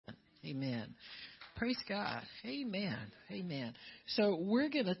Amen. Praise God. Amen. Amen. So we're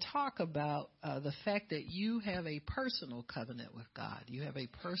going to talk about the fact that you have a personal covenant with God. You have a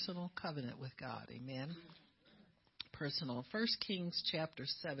personal covenant with God. Amen. Personal. 1 Kings chapter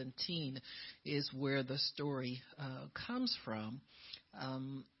 17 is where the story comes from.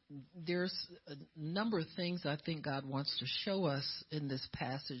 There's a number of things I think God wants to show us in this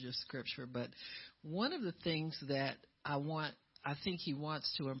passage of Scripture, but one of the things that I think He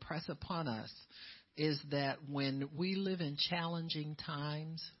wants to impress upon us is that when we live in challenging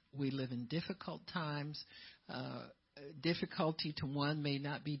times, we live in difficult times, difficulty to one may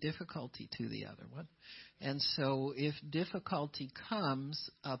not be difficulty to the other one. And so if difficulty comes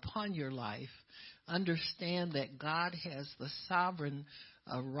upon your life, understand that God has the sovereign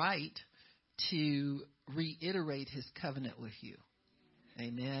right to reiterate His covenant with you.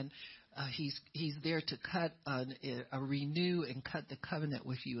 Amen. He's there to renew and cut the covenant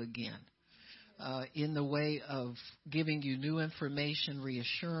with you again. In the way of giving you new information,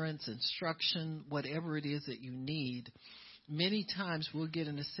 reassurance, instruction, whatever it is that you need. Many times we'll get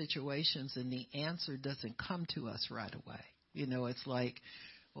into situations and the answer doesn't come to us right away. It's like,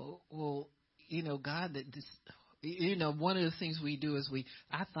 well, God, one of the things we do is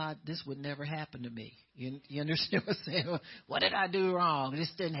I thought this would never happen to me. You understand what I'm saying? What did I do wrong?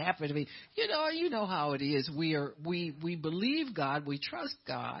 This didn't happen to me. You know how it is. We believe God, we trust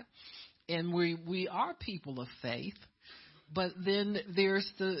God. And we are people of faith, but then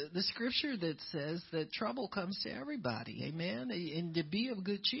there's the scripture that says that trouble comes to everybody, amen, and to be of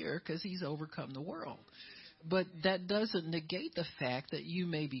good cheer because He's overcome the world. But that doesn't negate the fact that you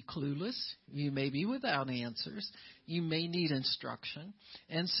may be clueless, you may be without answers, you may need instruction,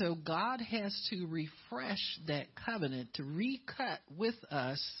 and so God has to refresh that covenant, to recut with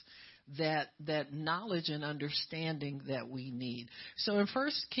us that knowledge and understanding that we need. So in 1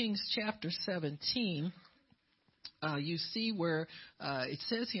 Kings chapter 17, you see where it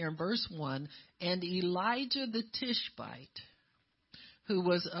says here in verse 1, and Elijah the Tishbite, who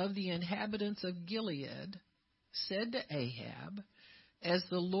was of the inhabitants of Gilead, said to Ahab, as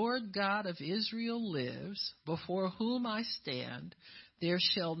the Lord God of Israel lives, before whom I stand, there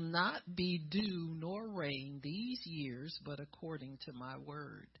shall not be dew nor rain these years, but according to my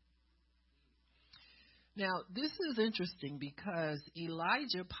word. Now, this is interesting because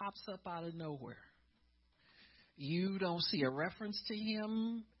Elijah pops up out of nowhere. You don't see a reference to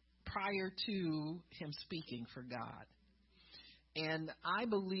him prior to him speaking for God. And I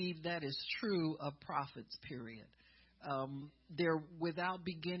believe that is true of prophets, period. They're without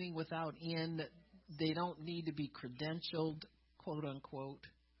beginning, without end. They don't need to be credentialed, quote unquote.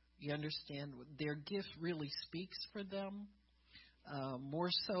 You understand? Their gift really speaks for them. More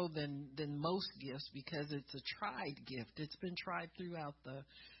so than most gifts, because it's a tried gift. It's been tried throughout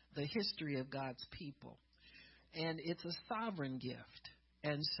the history of God's people. And it's a sovereign gift.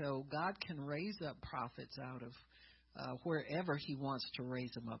 And so God can raise up prophets out of wherever He wants to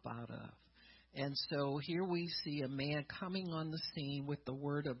raise them up out of. And so here we see a man coming on the scene with the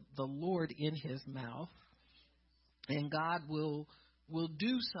word of the Lord in his mouth. And God will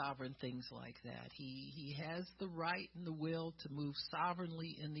do sovereign things like that. He has the right and the will to move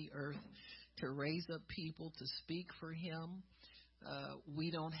sovereignly in the earth, to raise up people to speak for Him.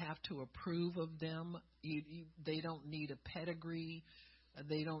 We don't have to approve of them. They don't need a pedigree.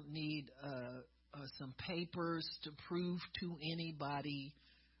 They don't need some papers to prove to anybody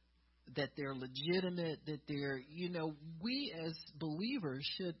that they're legitimate, that they're, we as believers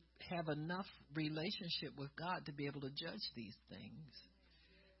should have enough relationship with God to be able to judge these things.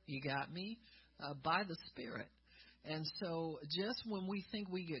 You got me? By the Spirit. And so just when we think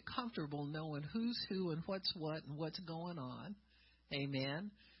we get comfortable knowing who's who and what's what and what's going on, amen,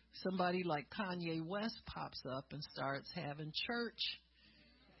 somebody like Kanye West pops up and starts having church.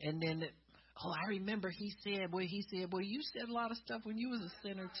 And then, I remember he said, well, you said a lot of stuff when you was a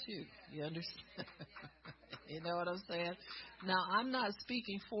sinner too. You understand? You know what I'm saying? Now, I'm not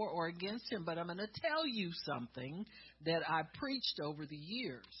speaking for or against him, but I'm going to tell you something that I preached over the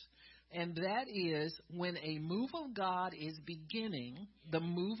years. And that is, when a move of God is beginning, the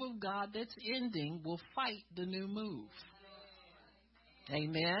move of God that's ending will fight the new move.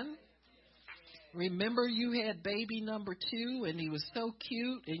 Amen? Remember you had baby number 2 and he was so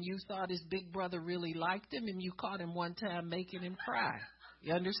cute and you thought his big brother really liked him and you caught him one time making him cry.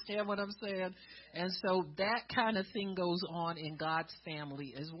 You understand what I'm saying? And so that kind of thing goes on in God's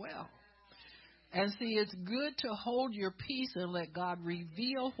family as well. And see, it's good to hold your peace and let God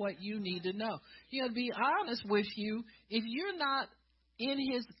reveal what you need to know. To be honest with you, if you're not in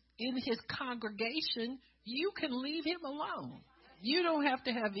his congregation, you can leave him alone. You don't have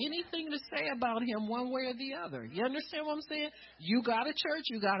to have anything to say about him one way or the other. You understand what I'm saying? You got a church,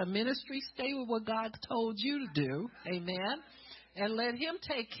 you got a ministry, stay with what God told you to do. Amen. And let him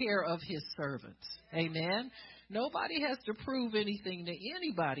take care of his servants. Amen. Nobody has to prove anything to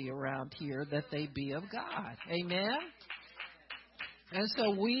anybody around here that they be of God. Amen. And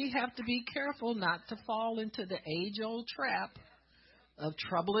so we have to be careful not to fall into the age-old trap of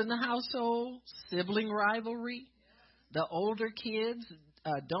trouble in the household, sibling rivalry. The older kids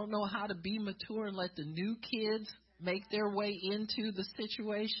don't know how to be mature and let the new kids make their way into the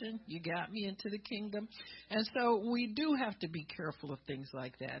situation. You got me, into the kingdom. And so we do have to be careful of things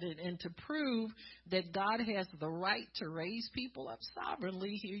like that. And to prove that God has the right to raise people up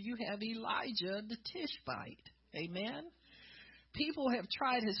sovereignly, here you have Elijah the Tishbite. Amen. People have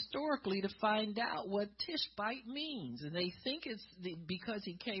tried historically to find out what Tishbite means. And they think it's because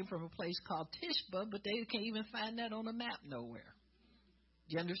he came from a place called Tishba, but they can't even find that on a map nowhere.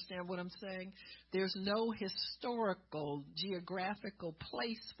 You understand what I'm saying? There's no historical, geographical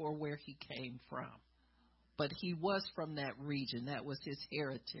place for where he came from. But he was from that region. That was his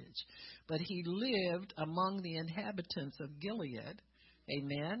heritage. But he lived among the inhabitants of Gilead.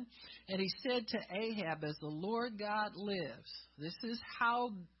 Amen. And he said to Ahab, as the Lord God lives, this is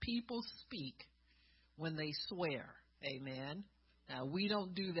how people speak when they swear. Amen. Now, we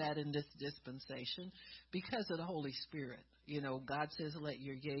don't do that in this dispensation because of the Holy Spirit. You know, God says, let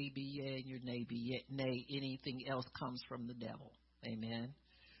your yea be yea and your nay be nay. Anything else comes from the devil. Amen.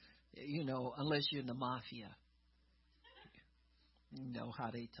 You know, unless you're in the mafia. You know how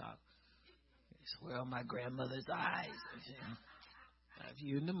they talk. They swear on my grandmother's eyes. If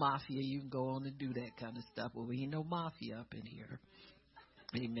you're in the mafia, you can go on and do that kind of stuff. But we ain't no mafia up in here.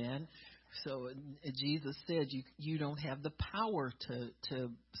 Amen. So Jesus said you don't have the power to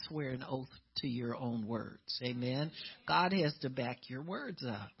swear an oath to your own words. Amen. God has to back your words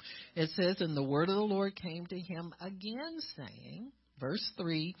up. It says, and the word of the Lord came to him again, saying, verse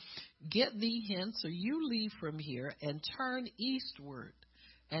 3, get thee hence, or you leave from here, and turn eastward,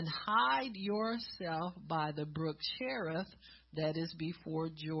 and hide yourself by the brook Cherith that is before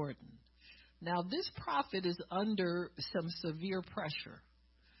Jordan. Now, this prophet is under some severe pressure.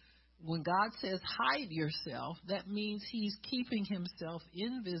 When God says hide yourself, that means he's keeping himself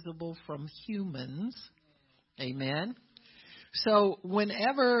invisible from humans. Amen. So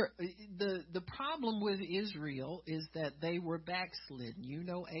whenever the problem with Israel is that they were backslidden. You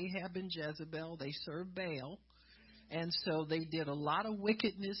know, Ahab and Jezebel, they served Baal. And so they did a lot of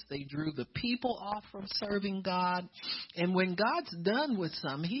wickedness. They drew the people off from serving God. And when God's done with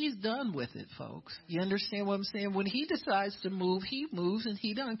something, he's done with it, folks. You understand what I'm saying? When he decides to move, he moves, and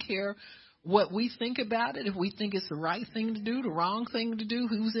he doesn't care what we think about it. If we think it's the right thing to do, the wrong thing to do,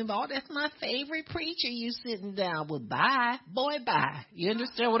 who's involved. That's my favorite preacher you sitting down with. Bye. Boy, bye. You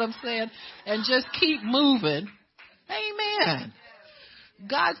understand what I'm saying? And just keep moving. Amen.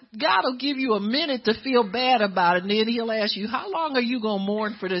 God will give you a minute to feel bad about it, and then he'll ask you, how long are you going to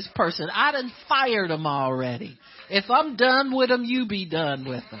mourn for this person? I done fired them already. If I'm done with them, you be done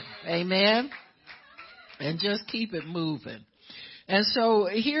with them. Amen? And just keep it moving. And so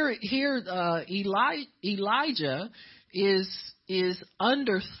here Elijah is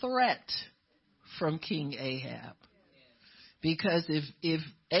under threat from King Ahab. Because if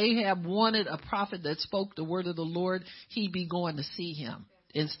Ahab wanted a prophet that spoke the word of the Lord, he'd be going to see him.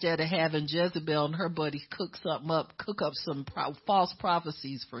 Instead of having Jezebel and her buddies cook up some false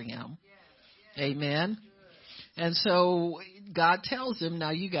prophecies for him. Amen. And so God tells him, now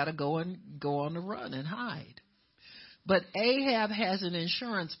you got to go on the run and hide. But Ahab has an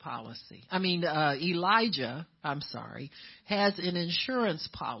insurance policy. Elijah, has an insurance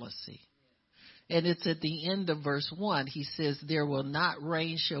policy. And it's at the end of verse 1. He says, there will not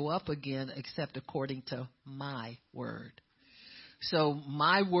rain show up again except according to my word. So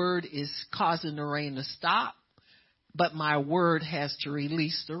my word is causing the rain to stop, but my word has to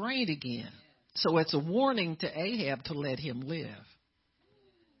release the rain again. So it's a warning to Ahab to let him live.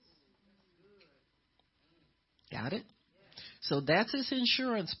 Got it? So that's his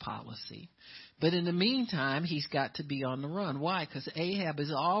insurance policy. But in the meantime, he's got to be on the run. Why? Because Ahab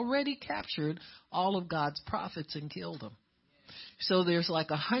has already captured all of God's prophets and killed them. So there's like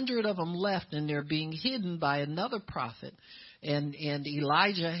 100 of them left, and they're being hidden by another prophet. And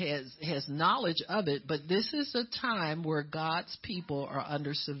Elijah has knowledge of it. But this is a time where God's people are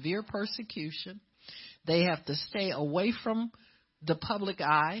under severe persecution. They have to stay away from the public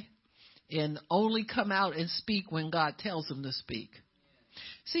eye and only come out and speak when God tells them to speak.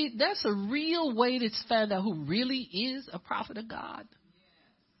 See, that's a real way to find out who really is a prophet of God.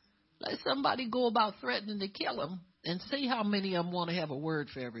 Let somebody go about threatening to kill him, and see how many of them want to have a word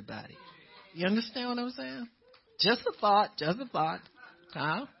for everybody. You understand what I'm saying? Just a thought,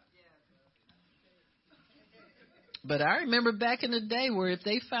 huh? But I remember back in the day where if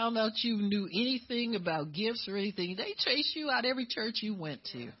they found out you knew anything about gifts or anything, they chased you out every church you went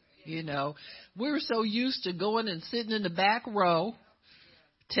to. You know, we were so used to going and sitting in the back row,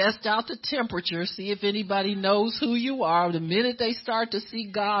 test out the temperature, see if anybody knows who you are. The minute they start to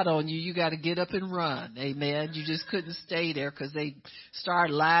see God on you, you got to get up and run. Amen. You just couldn't stay there because they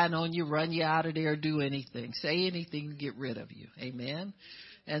start lying on you, run you out of there, do anything, say anything to get rid of you. Amen.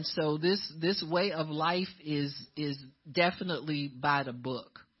 And so this way of life is definitely by the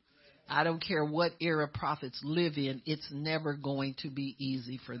book. I don't care what era prophets live in, it's never going to be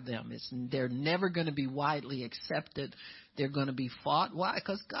easy for them. They're never going to be widely accepted. They're going to be fought. Why?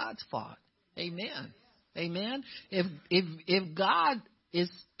 Because God's fought. Amen. Amen. If God is,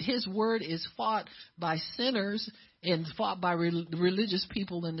 his word is fought by sinners and fought by religious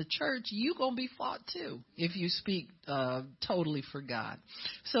people in the church, you're going to be fought too if you speak totally for God.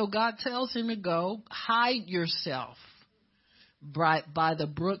 So God tells him to go, hide yourself by the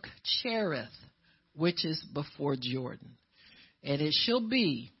brook Cherith, which is before Jordan. And it shall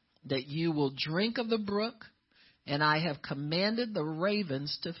be that you will drink of the brook, and I have commanded the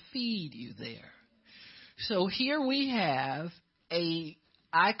ravens to feed you there. So here we have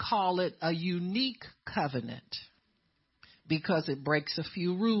I call it a unique covenant, because it breaks a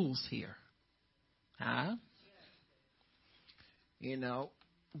few rules here. Huh? You know,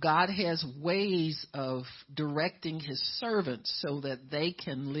 God has ways of directing his servants so that they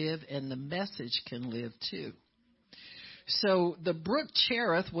can live and the message can live too. So the brook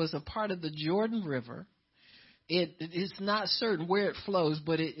Cherith was a part of the Jordan River. It's not certain where it flows,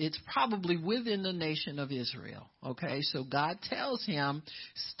 but it's probably within the nation of Israel. Okay, so God tells him,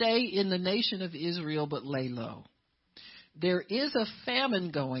 stay in the nation of Israel, but lay low. There is a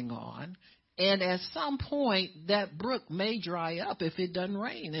famine going on, and at some point that brook may dry up if it doesn't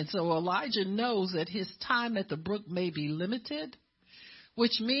rain. And so Elijah knows that his time at the brook may be limited,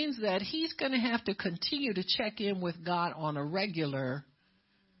 which means that he's going to have to continue to check in with God on a regular.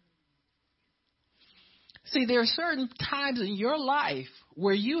 See, there are certain times in your life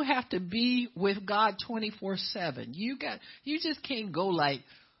where you have to be with God 24/7. You just can't go like,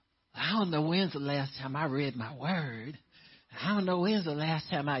 I don't know when's the last time I read my word. I don't know when's the last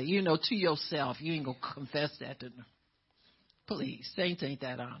time to yourself. You ain't going to confess that to them. Please, saints ain't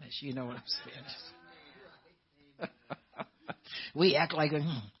that honest. You know what I'm saying? We act like,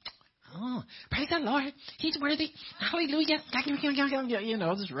 praise the Lord. He's worthy. Hallelujah.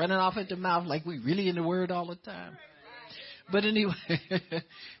 Just running off at the mouth like we really in the word all the time. But anyway,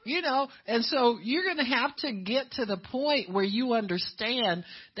 and so you're going to have to get to the point where you understand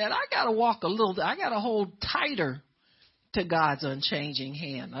that I got to hold tighter to God's unchanging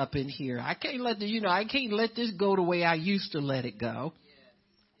hand up in here. I can't let this go the way I used to let it go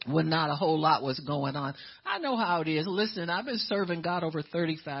when not a whole lot was going on. I know how it is. Listen, I've been serving God over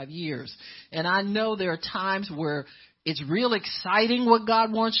 35 years, and I know there are times where it's real exciting what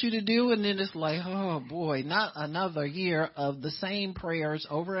God wants you to do, and then it's like, oh boy, not another year of the same prayers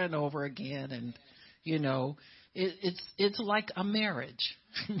over and over again. And it's like a marriage.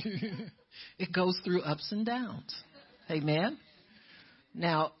 It goes through ups and downs. Amen.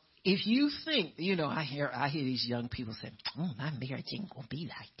 Now, if you think, I hear these young people say, my marriage ain't gonna be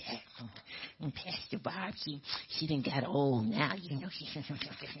like that. And Pastor Barb, she done got old now,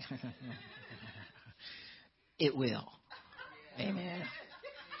 It will. Amen.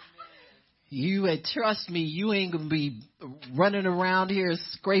 Trust me, you ain't gonna be running around here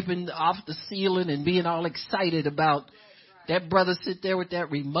scraping off the ceiling and being all excited about that brother sit there with that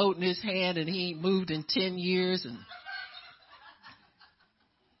remote in his hand and he ain't moved in 10 years, and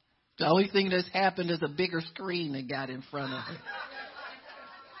the only thing that's happened is a bigger screen that got in front of it.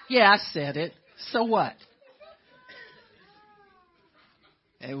 Yeah, I said it. So what?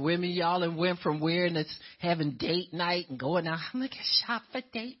 And women, y'all have went from wearing this, having date night and going out, I'm going to shop for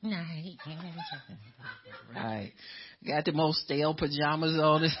date night. Right. Got the most stale pajamas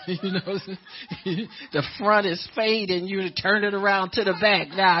on it. The front is fading. You turn it around to the back.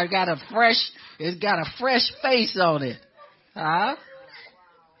 Now it's got a fresh face on it. Huh?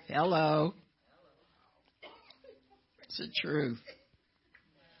 Hello. It's the truth.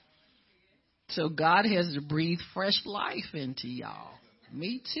 So God has to breathe fresh life into y'all.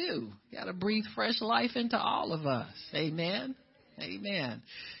 Me too. Got to breathe fresh life into all of us. Amen. Amen.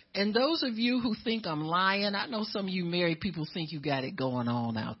 And those of you who think I'm lying, I know some of you married people think you got it going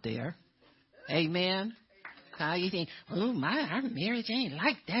on out there. Amen. How you think, our marriage ain't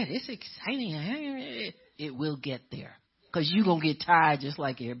like that. It's exciting. it will get there. Because you're going to get tired just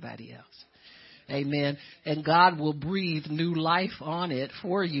like everybody else. Amen. And God will breathe new life on it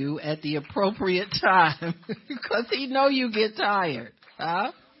for you at the appropriate time. Because he know you get tired.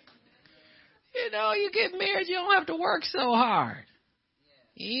 Huh? You know, you get married, you don't have to work so hard.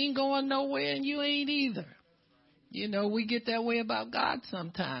 You ain't going nowhere and you ain't either. You know, we get that way about God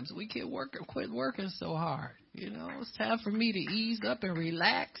sometimes. We quit working so hard. You know, it's time for me to ease up and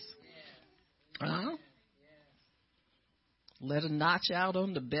relax. Huh? Let a notch out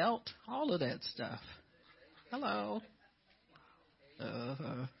on the belt. All of that stuff. Hello.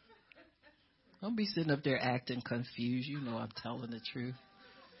 Don't be sitting up there acting confused. You know I'm telling the truth.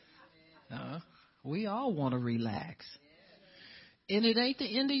 We all want to relax. And it ain't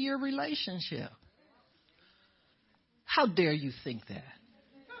the end of your relationship. How dare you think that?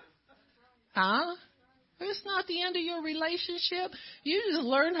 Huh? It's not the end of your relationship. You just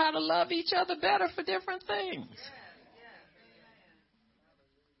learn how to love each other better for different things.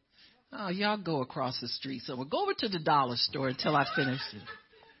 Oh, y'all go across the street somewhere. Go over to the dollar store until I finish it.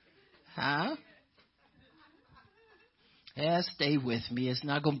 Huh? Yeah, stay with me. It's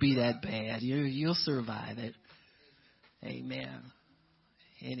not going to be that bad. You'll survive it. Amen.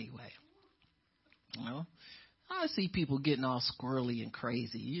 Anyway. Well, I see people getting all squirrely and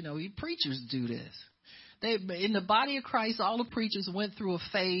crazy. You know, preachers do this. In the body of Christ, all the preachers went through a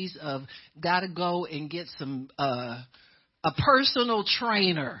phase of got to go and get some a personal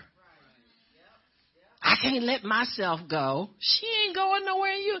trainer. I can't let myself go. She ain't going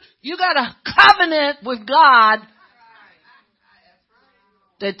nowhere. You got a covenant with God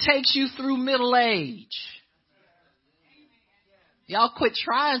that takes you through middle age. Y'all quit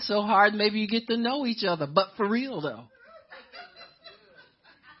trying so hard, maybe you get to know each other. But for real, though.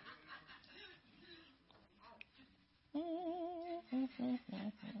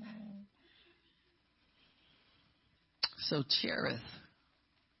 So Cherith,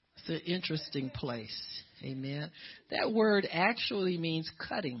 it's an interesting place. Amen. That word actually means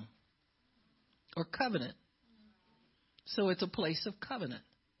cutting or covenant. So it's a place of covenant.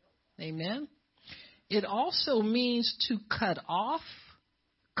 Amen. It also means to cut off,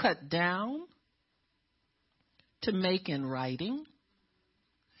 cut down, to make in writing.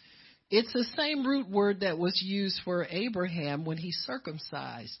 It's the same root word that was used for Abraham when he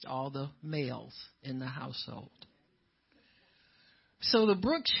circumcised all the males in the household. So the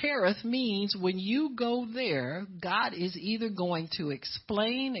brook Cherith means when you go there, God is either going to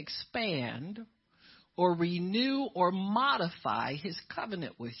explain, expand, or renew or modify his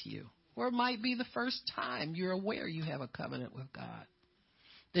covenant with you. Or it might be the first time you're aware you have a covenant with God.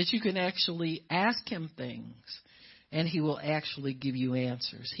 That you can actually ask him things and he will actually give you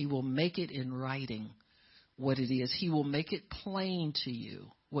answers. He will make it in writing what it is. He will make it plain to you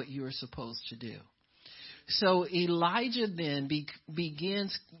what you're supposed to do. So Elijah then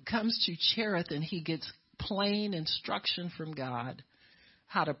comes to Cherith and he gets plain instruction from God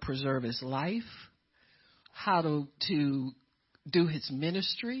how to preserve his life, how to do his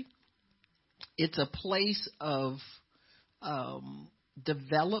ministry. It's a place of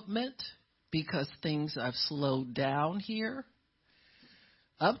development because things have slowed down here.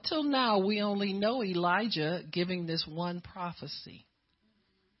 Up till now, we only know Elijah giving this one prophecy.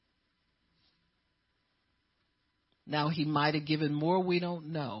 Now, he might have given more, we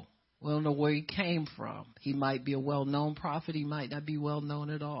don't know. We don't know where he came from. He might be a well-known prophet. He might not be well-known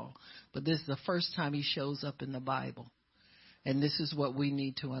at all. But this is the first time he shows up in the Bible. And this is what we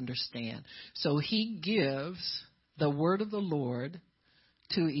need to understand. So he gives the word of the Lord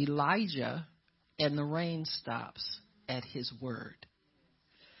to Elijah, and the rain stops at his word.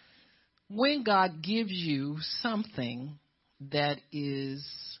 When God gives you something that is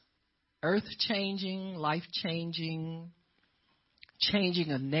earth-changing, life-changing,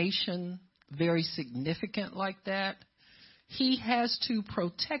 changing a nation, very significant like that, he has to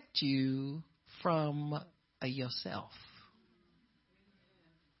protect you from yourself.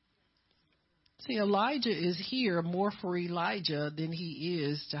 See, Elijah is here more for Elijah than he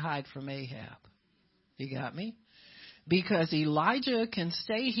is to hide from Ahab. You got me? Because Elijah can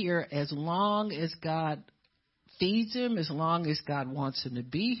stay here as long as God feeds him, as long as God wants him to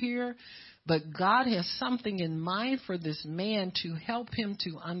be here. But God has something in mind for this man to help him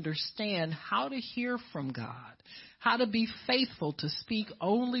to understand how to hear from God, how to be faithful to speak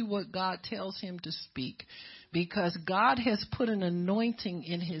only what God tells him to speak. Because God has put an anointing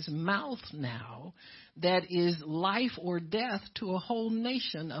in his mouth now that is life or death to a whole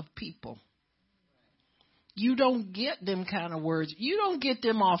nation of people. You don't get them kind of words. You don't get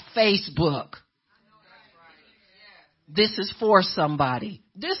them off Facebook. This is for somebody.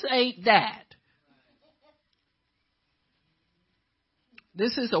 This ain't that.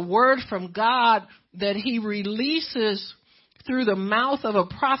 This is a word from God that he releases through the mouth of a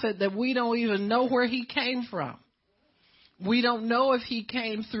prophet that we don't even know where he came from. We don't know if he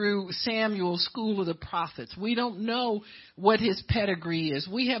came through Samuel's school of the prophets. We don't know what his pedigree is.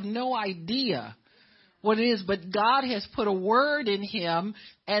 We have no idea what it is, but God has put a word in him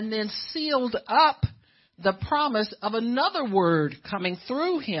and then sealed up the promise of another word coming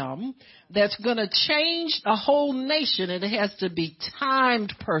through him that's going to change a whole nation. It has to be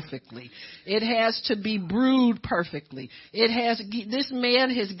timed perfectly. It has to be brewed perfectly. This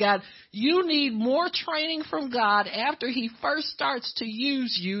man has got, you need more training from God after he first starts to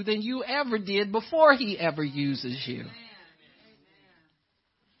use you than you ever did before he ever uses you.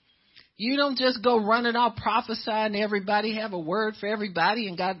 You don't just go running off prophesying to everybody, have a word for everybody,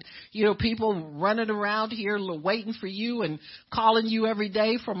 and got, people running around here waiting for you and calling you every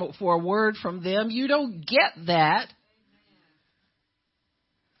day for a word from them. You don't get that.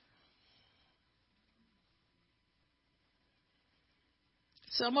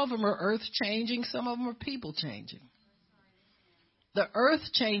 Some of them are earth changing, some of them are people changing. The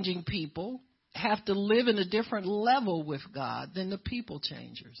earth changing people have to live in a different level with God than the people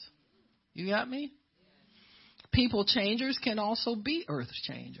changers. You got me? People changers can also be earth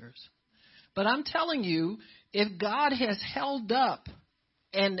changers. But I'm telling you, if God has held up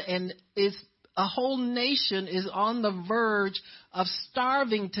and is a whole nation is on the verge of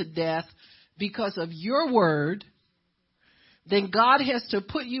starving to death because of your word, then God has to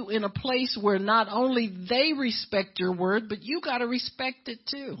put you in a place where not only they respect your word, but you got to respect it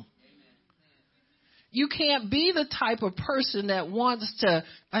too. You can't be the type of person that wants to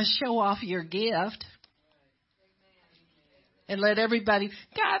show off your gift and let everybody,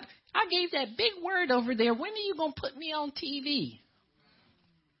 God, I gave that big word over there. When are you going to put me on TV?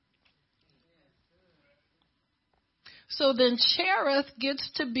 So then Cherith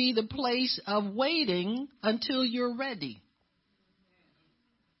gets to be the place of waiting until you're ready.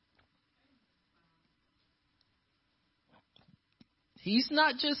 He's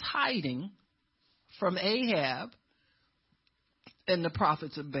not just hiding from Ahab and the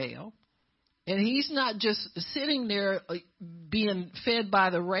prophets of Baal. And he's not just sitting there being fed by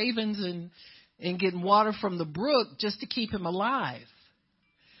the ravens and getting water from the brook just to keep him alive.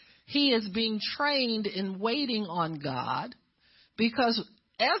 He is being trained in waiting on God because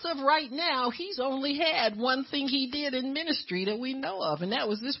as of right now, he's only had one thing he did in ministry that we know of, and that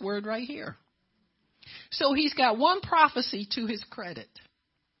was this word right here. So he's got one prophecy to his credit.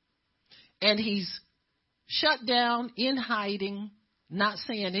 And he's shut down, in hiding, not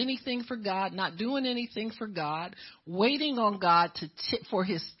saying anything for God, not doing anything for God, waiting on God for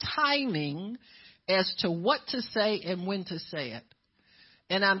his timing as to what to say and when to say it.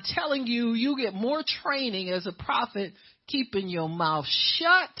 And I'm telling you, you get more training as a prophet keeping your mouth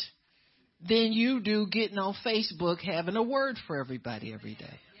shut than you do getting on Facebook having a word for everybody every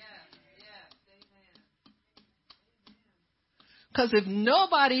day. Because if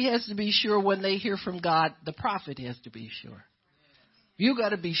nobody has to be sure when they hear from God, the prophet has to be sure. You got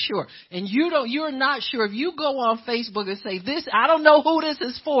to be sure. And you're not sure. If you go on Facebook and say, this, I don't know who this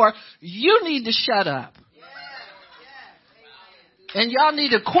is for, you need to shut up. And y'all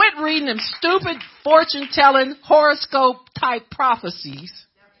need to quit reading them stupid fortune-telling, horoscope-type prophecies.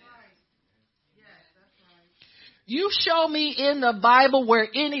 You show me in the Bible where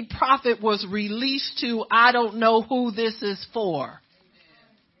any prophet was released to, I don't know who this is for.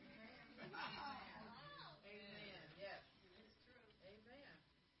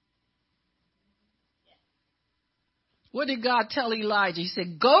 What did God tell Elijah? He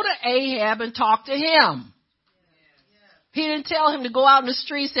said, go to Ahab and talk to him. He didn't tell him to go out in the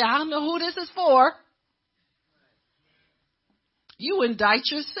street and say, I don't know who this is for. You indict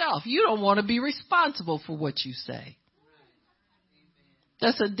yourself. You don't want to be responsible for what you say.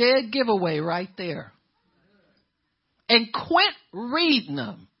 That's a dead giveaway right there. And quit reading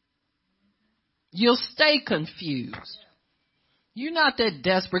them. You'll stay confused. You're not that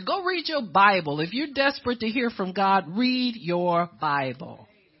desperate. Go read your Bible. If you're desperate to hear from God, read your Bible.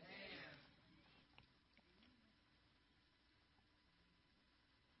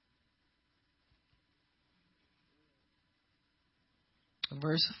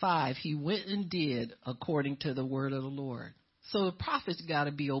 Verse 5, he went and did according to the word of the Lord. So the prophet's got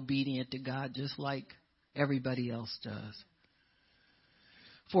to be obedient to God just like everybody else does.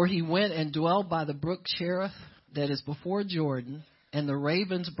 For he went and dwelt by the brook Cherith that is before Jordan, and the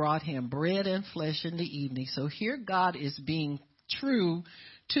ravens brought him bread and flesh in the evening. So here God is being true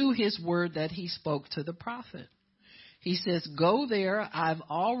to his word that he spoke to the prophet. He says, go there. I've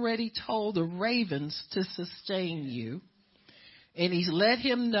already told the ravens to sustain you. And he's let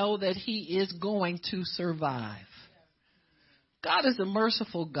him know that he is going to survive. God is a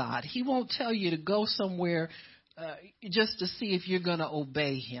merciful God. He won't tell you to go somewhere just to see if you're going to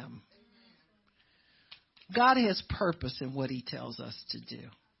obey him. God has purpose in what he tells us to do.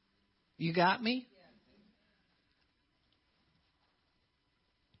 You got me?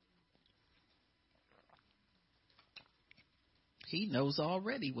 He knows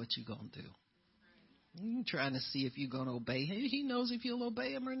already what you're going to do. You're trying to see if you're going to obey him. He knows if you'll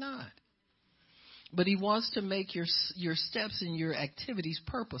obey him or not. But he wants to make your steps and your activities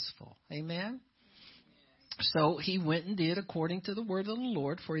purposeful. Amen? So he went and did according to the word of the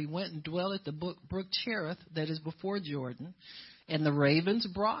Lord, for he went and dwelt at the brook Cherith that is before Jordan. And the ravens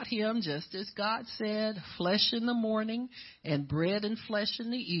brought him, just as God said, flesh in the morning and bread and flesh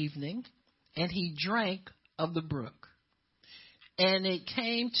in the evening. And he drank of the brook. And it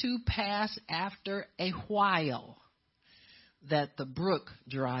came to pass after a while that the brook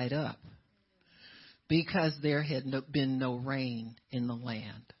dried up, because there had been no rain in the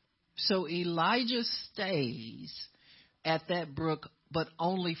land. So Elijah stays at that brook, but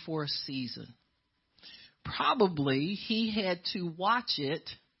only for a season. Probably he had to watch it.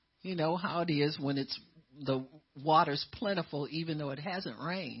 You know how it is when the water's plentiful, even though it hasn't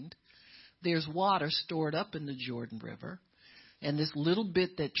rained. There's water stored up in the Jordan River. And this little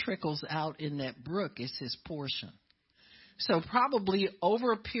bit that trickles out in that brook is his portion. So probably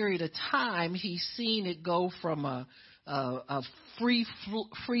over a period of time, he's seen it go from a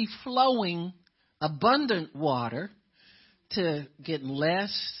free-flowing, abundant water to getting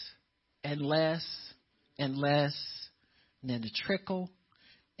less and less and less, and then a trickle,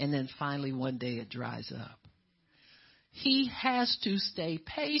 and then finally one day it dries up. He has to stay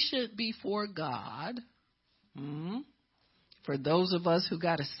patient before God. For those of us who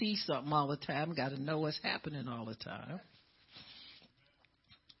got to see something all the time, got to know what's happening all the time.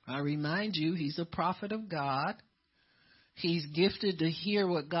 I remind you, he's a prophet of God. He's gifted to hear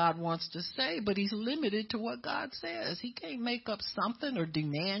what God wants to say, but he's limited to what God says. He can't make up something or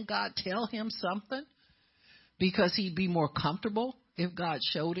demand God tell him something because he'd be more comfortable if God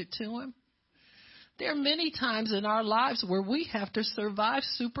showed it to him. There are many times in our lives where we have to survive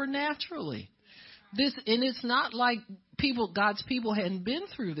supernaturally. And it's not like God's people hadn't been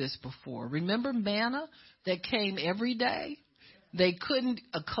through this before. Remember manna that came every day? They couldn't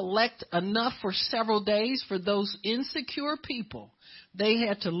collect enough for several days for those insecure people. They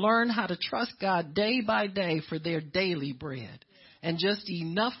had to learn how to trust God day by day for their daily bread. And just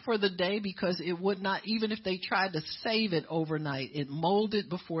enough for the day, because it would not, even if they tried to save it overnight, it molded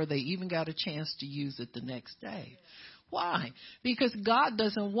before they even got a chance to use it the next day. Why? Because God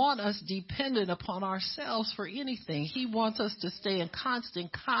doesn't want us dependent upon ourselves for anything. He wants us to stay in constant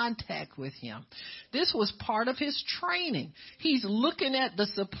contact with him. This was part of his training. He's looking at the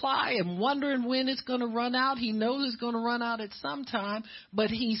supply and wondering when it's going to run out. He knows it's going to run out at some time, but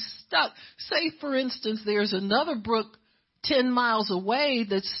he's stuck. Say, for instance, there's another brook 10 miles away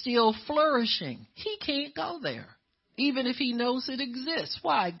that's still flourishing. He can't go there, even if he knows it exists.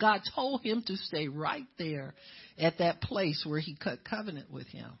 Why? God told him to stay right there at that place where he cut covenant with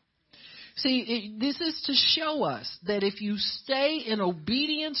him. See, this is to show us that if you stay in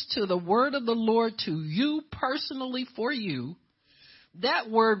obedience to the word of the Lord to you personally for you, that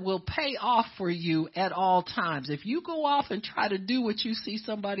word will pay off for you at all times. If you go off and try to do what you see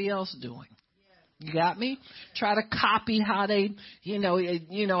somebody else doing, you got me? Try to copy how they,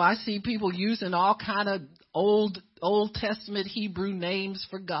 I see people using all kind of Old Testament Hebrew names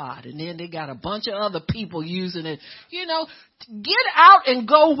for God. And then they got a bunch of other people using it. Get out and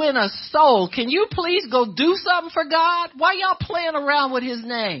go win a soul. Can you please go do something for God? Why y'all playing around with his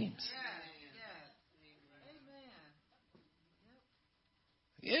names?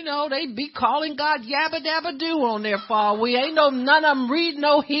 They be calling God Yabba Dabba Doo on their fall. We ain't none of them read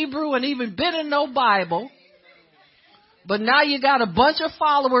no Hebrew and even been in no Bible. But now you got a bunch of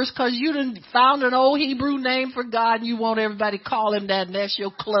followers because you done found an old Hebrew name for God and you want everybody to call him that, and that's your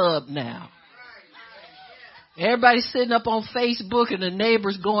club now. Everybody sitting up on Facebook and the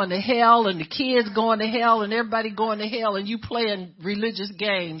neighbors going to hell and the kids going to hell and everybody going to hell, and you playing religious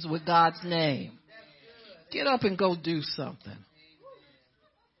games with God's name. Get up and go do something.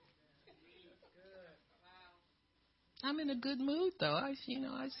 I'm in a good mood, though.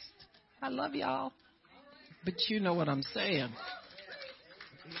 I love y'all. But you know what I'm saying.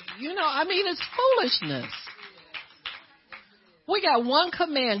 It's foolishness. We got one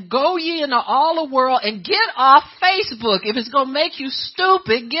command. Go ye into all the world and get off Facebook. If it's going to make you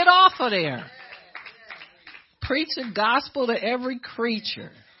stupid, get off of there. Preach the gospel to every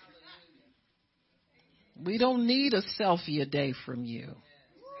creature. We don't need a selfie a day from you.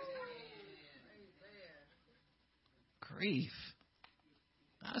 Grief.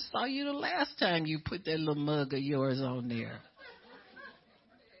 I saw you the last time you put that little mug of yours on there.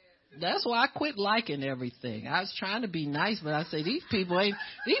 That's why I quit liking everything. I was trying to be nice, but I say these people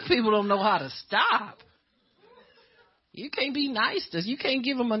don't know how to stop. You can't be nice to us. You can't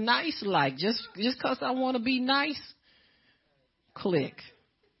give them a nice like just because I want to be nice. Click.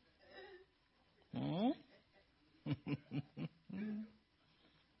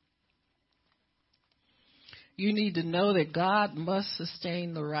 You need to know that God must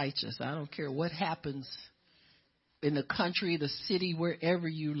sustain the righteous. I don't care what happens in the country, the city, wherever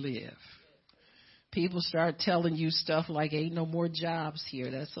you live. People start telling you stuff like ain't no more jobs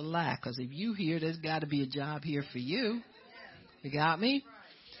here. That's a lie. Because if you here, there's got to be a job here for you. You got me?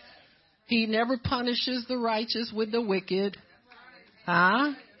 He never punishes the righteous with the wicked.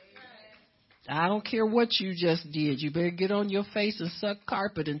 Huh? I don't care what you just did. You better get on your face and suck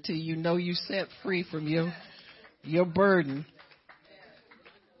carpet until you know you set free from your burden.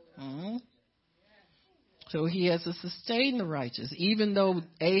 So he has to sustain the righteous. Even though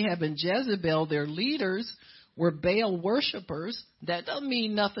Ahab and Jezebel, their leaders, were Baal worshipers, that doesn't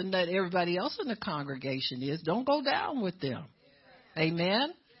mean nothing that everybody else in the congregation is. Don't go down with them.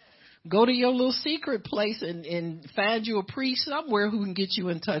 Amen? Go to your little secret place and find you a priest somewhere who can get you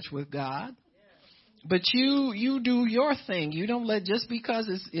in touch with God. But you do your thing. You don't let, just because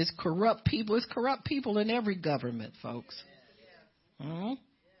it's corrupt people. It's corrupt people in every government, folks.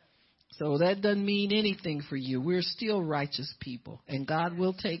 So that doesn't mean anything for you. We're still righteous people, and God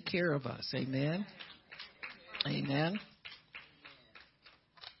will take care of us. Amen. Amen.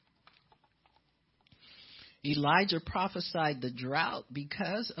 Elijah prophesied the drought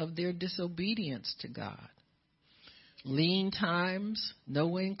because of their disobedience to God. Lean times,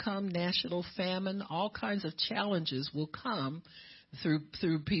 no income, national famine, all kinds of challenges will come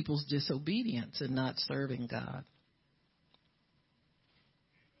through people's disobedience and not serving God.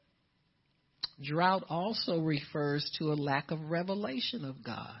 Drought also refers to a lack of revelation of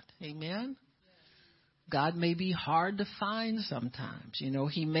God. Amen? God may be hard to find sometimes. You know,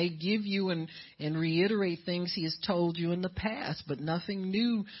 he may give you and reiterate things he has told you in the past, but nothing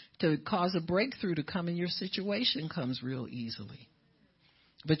new to cause a breakthrough to come in your situation comes real easily.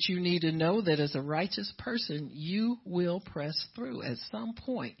 But you need to know that as a righteous person, you will press through. At some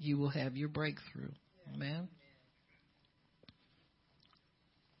point, you will have your breakthrough. Amen?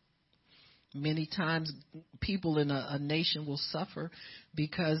 Many times people in a nation will suffer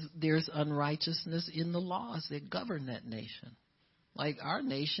because there's unrighteousness in the laws that govern that nation. Like our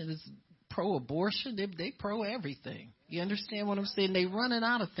nation is pro-abortion. They pro everything. You understand what I'm saying? They're running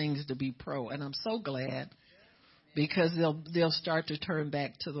out of things to be pro. And I'm so glad because they'll start to turn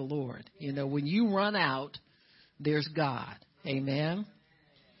back to the Lord. You know, when you run out, there's God. Amen.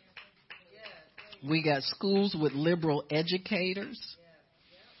 We got schools with liberal educators.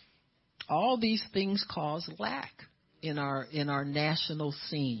 All these things cause lack in our national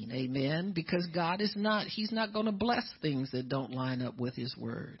scene. Amen. Because God he's not going to bless things that don't line up with his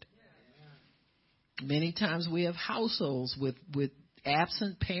word. Many times we have households with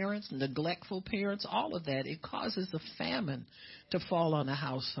absent parents, neglectful parents, all of that. It causes a famine to fall on a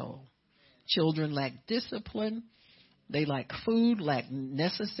household. Children lack discipline. They lack food, lack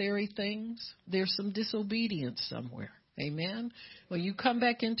necessary things. There's some disobedience somewhere. Amen. When you come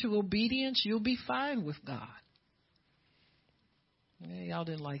back into obedience, you'll be fine with God. Yeah, y'all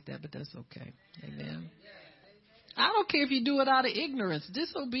didn't like that, but that's okay. Amen. I don't care if you do it out of ignorance.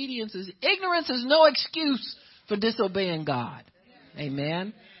 Ignorance is no excuse for disobeying God.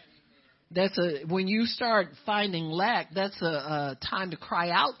 Amen. When you start finding lack, that's a time to cry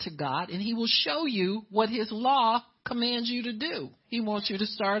out to God, and he will show you what his law commands you to do. He wants you to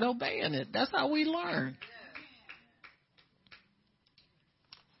start obeying it. That's how we learn.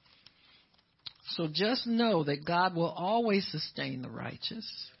 So just know that God will always sustain the righteous.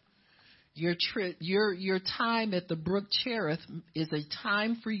 Your time at the brook Cherith is a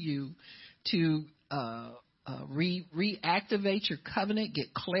time for you to reactivate your covenant,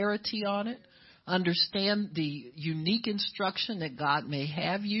 get clarity on it, understand the unique instruction that God may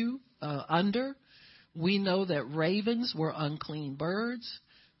have you under. We know that ravens were unclean birds.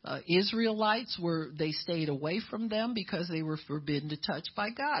 Israelites they stayed away from them because they were forbidden to touch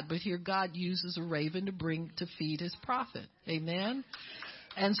by God. But here God uses a raven to feed his prophet. Amen.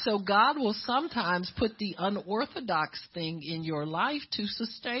 And so God will sometimes put the unorthodox thing in your life to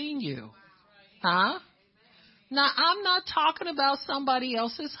sustain you. Huh? Now, I'm not talking about somebody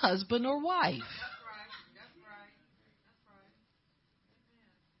else's husband or wife.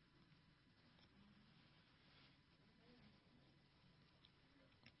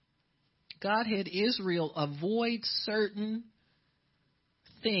 God had Israel avoid certain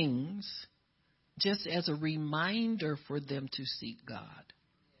things just as a reminder for them to seek God.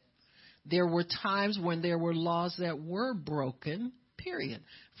 There were times when there were laws that were broken, period.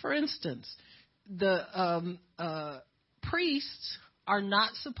 For instance, the priests are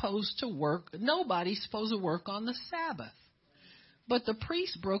not supposed to work. Nobody's supposed to work on the Sabbath. But the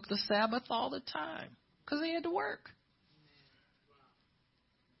priests broke the Sabbath all the time because they had to work.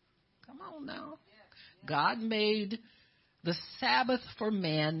 Come on now. God made the Sabbath for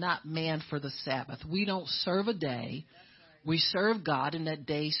man, not man for the Sabbath. We don't serve a day. We serve God, and that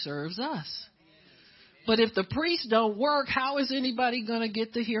day serves us. But if the priests don't work, how is anybody going to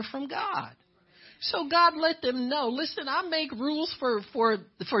get to hear from God? So God let them know, listen, I make rules for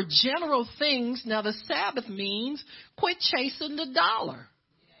general things. Now, the Sabbath means quit chasing the dollar.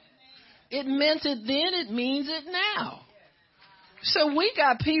 It meant it then, it means it now. So we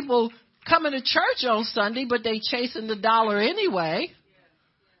got people coming to church on Sunday, but they chasing the dollar anyway.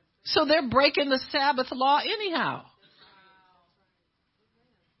 So they're breaking the Sabbath law anyhow.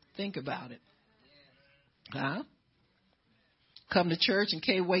 Think about it. Huh? Come to church and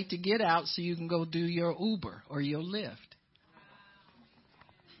can't wait to get out so you can go do your Uber or your Lyft.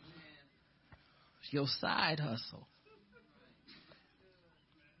 Your side hustle.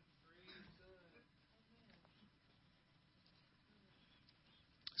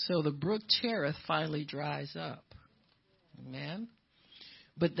 So the brook Cherith finally dries up. Amen.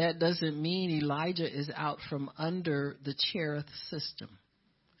 But that doesn't mean Elijah is out from under the Cherith system.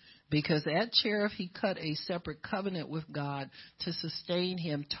 Because at Cherith, he cut a separate covenant with God to sustain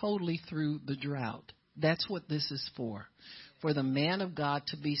him totally through the drought. That's what this is for the man of God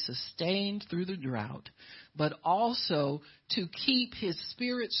to be sustained through the drought, but also to keep his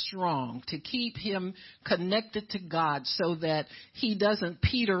spirit strong, to keep him connected to God so that he doesn't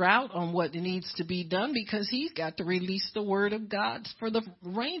peter out on what needs to be done, because he's got to release the word of God for the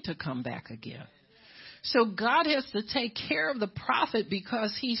rain to come back again. So God has to take care of the prophet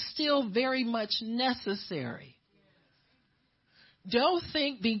because he's still very much necessary. Don't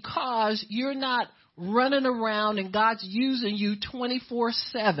think because you're not running around and God's using you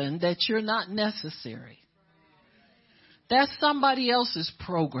 24/7 that you're not necessary. That's somebody else's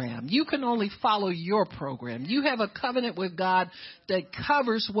program. You can only follow your program. You have a covenant with God that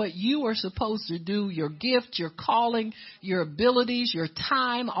covers what you are supposed to do, your gift, your calling, your abilities, your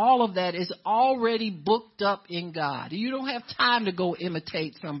time. All of that is already booked up in God. You don't have time to go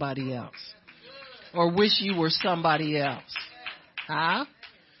imitate somebody else or wish you were somebody else. Huh?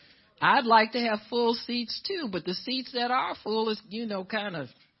 I'd like to have full seats too, but the seats that are full is, kind of,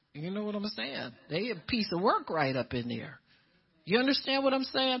 you know what I'm saying? They a piece of work right up in there. You understand what I'm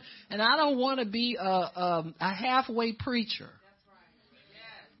saying? And I don't want to be a halfway preacher.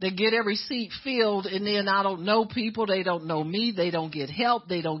 They get every seat filled, and then I don't know people. They don't know me. They don't get help.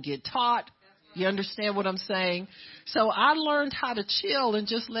 They don't get taught. You understand what I'm saying? So I learned how to chill and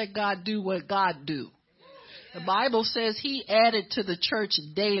just let God do what God do. The Bible says he added to the church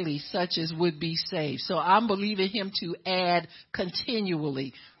daily such as would be saved. So I'm believing him to add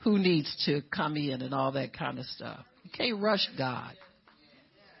continually who needs to come in and all that kind of stuff. You can't rush God.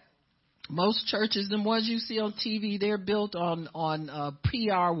 Most churches, the ones you see on TV, they're built on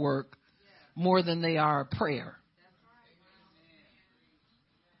PR work more than they are prayer.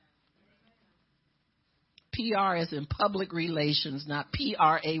 PR is in public relations, not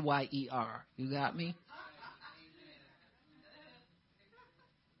Prayer. You got me?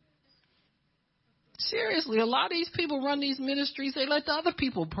 Seriously, a lot of these people run these ministries. They let the other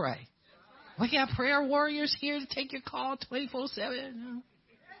people pray. We got prayer warriors here to take your call 24/7.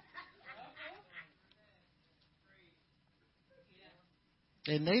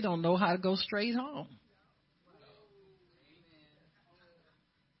 And they don't know how to go straight home.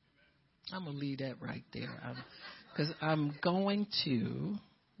 I'm going to leave that right there. Because I'm going to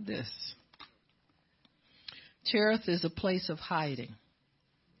this. Cherith is a place of hiding.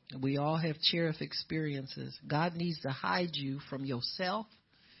 We all have Cherith experiences. God needs to hide you from yourself,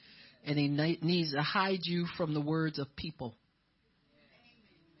 and he needs to hide you from the words of people.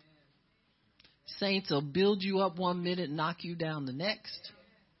 Saints will build you up one minute, knock you down the next.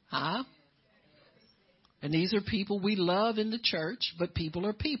 Huh? And these are people we love in the church, but people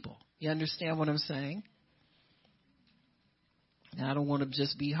are people. You understand what I'm saying? Now, I don't want to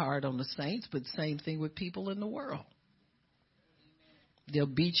just be hard on the saints, but same thing with people in the world. They'll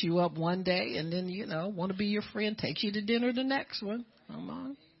beat you up one day and then, want to be your friend, take you to dinner the next one. Come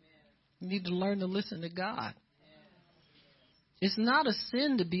on. You need to learn to listen to God. It's not a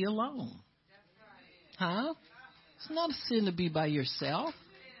sin to be alone. Huh? It's not a sin to be by yourself.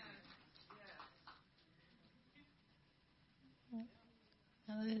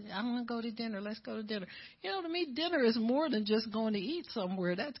 I'm going to go to dinner. Let's go to dinner. To me, dinner is more than just going to eat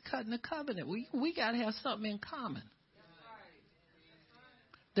somewhere. That's cutting a covenant. We got to have something in common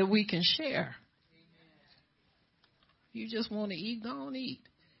that we can share. You just want to eat, go and eat.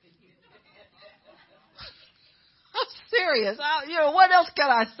 I'm serious. What else can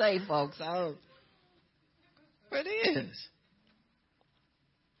I say, folks? It is.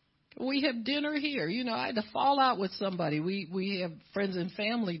 We have dinner here. I had to fall out with somebody. We have Friends and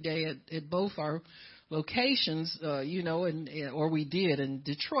Family Day at both our locations, or we did. In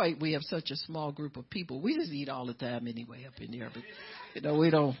Detroit, we have such a small group of people. We just eat all the time anyway up in there. But,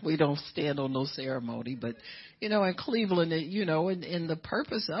 we don't stand on no ceremony. But, in Cleveland, and the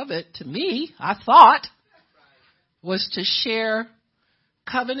purpose of it, to me, I thought, was to share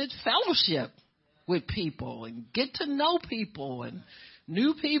covenant fellowship with people and get to know people and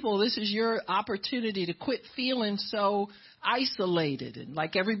new people. This is your opportunity to quit feeling so isolated and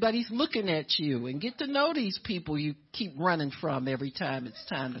like everybody's looking at you, and get to know these people you keep running from every time it's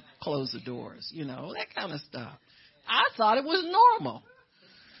time to close the doors, that kind of stuff. I thought it was normal.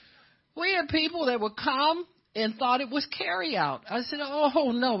 We had people that would come and thought it was carry out. I said,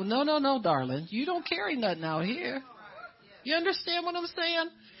 oh, no, darling. You don't carry nothing out here. You understand what I'm saying?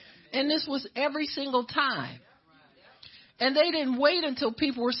 And this was every single time. And they didn't wait until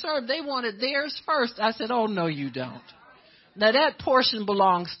people were served. They wanted theirs first. I said, oh, no, you don't. Now, that portion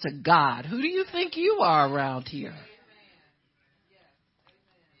belongs to God. Who do you think you are around here?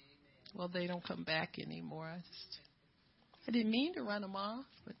 Well, they don't come back anymore. I didn't mean to run them off,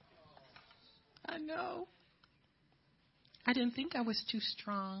 but I know. I didn't think I was too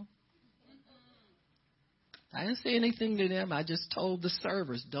strong. I didn't say anything to them. I just told the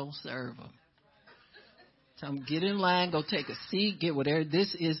servers, don't serve them. Tell them, get in line, go take a seat, get whatever.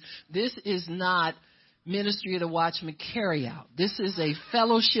 This is not ministry of the watchman carry out. This is a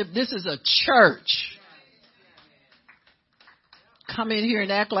fellowship. This is a church. Come in here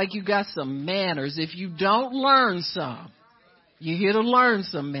and act like you got some manners. If you don't learn some, you're here to learn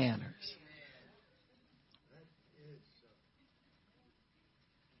some manners.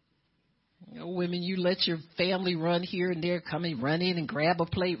 Women, you let your family run here and there, come in, run in and grab a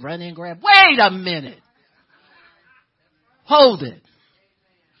plate, run in, grab. Wait a minute. Hold it.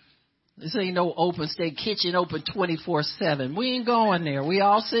 This ain't no open state kitchen open 24/7. We ain't going there. We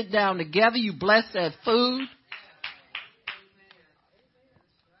all sit down together. You bless that food.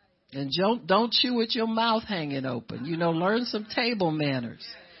 And don't chew with your mouth hanging open. Learn some table manners.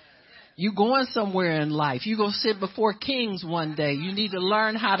 You going somewhere in life. You going to sit before kings one day. You need to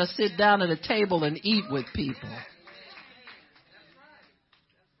learn how to sit down at a table and eat with people.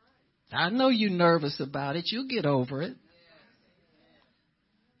 I know you're nervous about it. You'll get over it.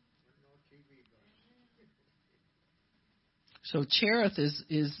 So Cherith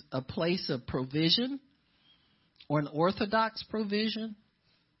is a place of provision, or an orthodox provision.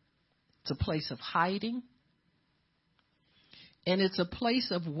 It's a place of hiding. And it's a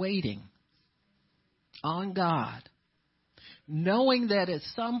place of waiting on God, knowing that at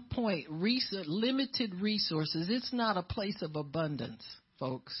some point, limited resources, it's not a place of abundance,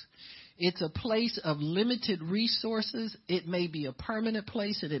 folks. It's a place of limited resources. It may be a permanent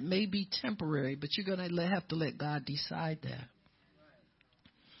place and it may be temporary, but you're going to have to let God decide that.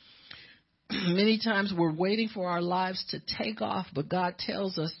 Many times we're waiting for our lives to take off, but God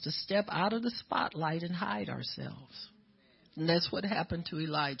tells us to step out of the spotlight and hide ourselves. And that's what happened to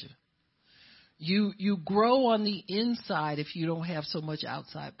Elijah. You grow on the inside if you don't have so much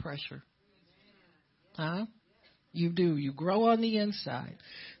outside pressure. Huh? You do. You grow on the inside.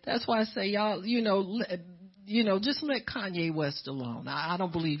 That's why I say, y'all, just let Kanye West alone. I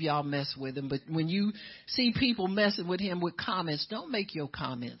don't believe y'all mess with him, but when you see people messing with him with comments, don't make your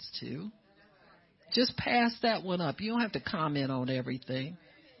comments too. Just pass that one up. You don't have to comment on everything.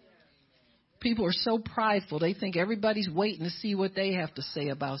 People are so prideful. They think everybody's waiting to see what they have to say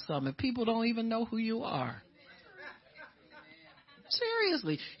about something. People don't even know who you are.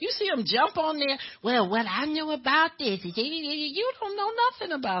 Seriously. You see them jump on there. Well, what I know about this is you don't know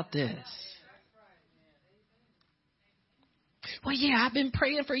nothing about this. Well, yeah, I've been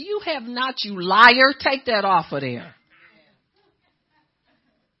praying for you. Have not, you liar. Take that off of there.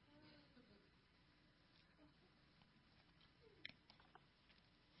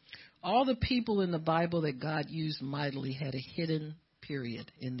 All the people in the Bible that God used mightily had a hidden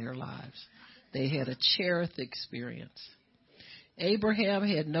period in their lives. They had a Cherith experience. Abraham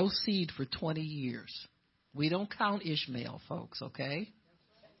had no seed for 20 years. We don't count Ishmael, folks, okay?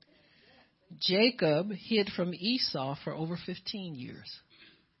 Jacob hid from Esau for over 15 years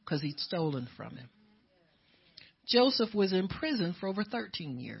because he'd stolen from him. Joseph was in prison for over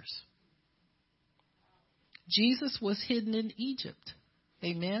 13 years. Jesus was hidden in Egypt,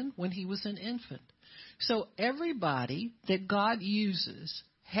 amen, when he was an infant. So everybody that God uses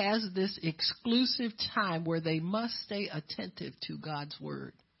has this exclusive time where they must stay attentive to God's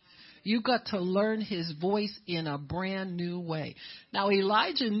word. You've got to learn his voice in a brand new way. Now,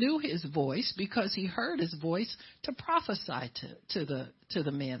 Elijah knew his voice because he heard his voice to prophesy to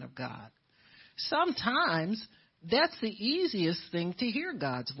the man of God. Sometimes that's the easiest thing to hear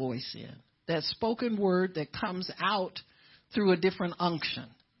God's voice in, that spoken word that comes out through a different unction.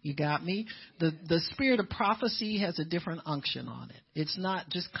 You got me? The spirit of prophecy has a different unction on it. It's not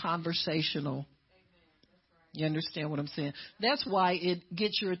just conversational. You understand what I'm saying? That's why it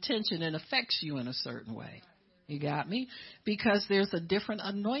gets your attention and affects you in a certain way. You got me? Because there's a different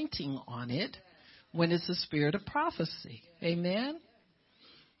anointing on it when it's a spirit of prophecy. Amen?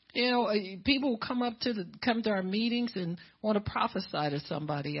 You know, people come to our meetings and want to prophesy to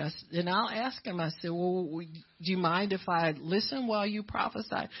somebody. And I'll ask them, I said, well, do you mind if I listen while you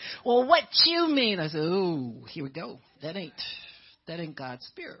prophesy? Well, what you mean? I said, oh, here we go. That ain't God's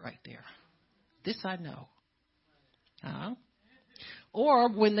spirit right there. This I know. Or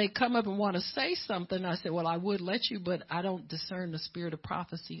when they come up and want to say something, I say, well, I would let you, but I don't discern the spirit of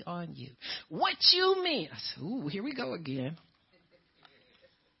prophecy on you. What you mean? I said, ooh, here we go again.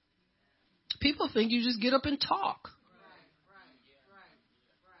 People think you just get up and talk.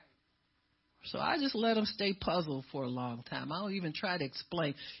 So I just let them stay puzzled for a long time. I don't even try to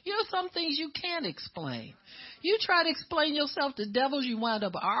explain. You know, some things you can't explain. You try to explain yourself to devils, you wind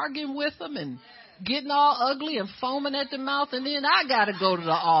up arguing with them and getting all ugly and foaming at the mouth, and then I got to go to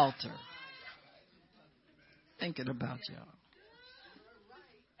the altar. Thinking about y'all.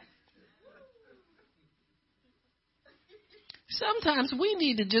 Sometimes we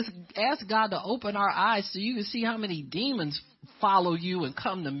need to just ask God to open our eyes so you can see how many demons follow you and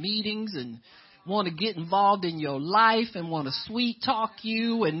come to meetings and want to get involved in your life and want to sweet talk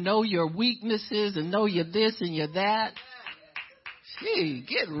you and know your weaknesses and know you're this and you're that. Gee,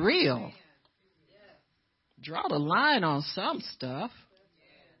 get real. Draw the line on some stuff.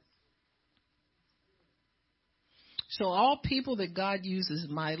 So all people that God uses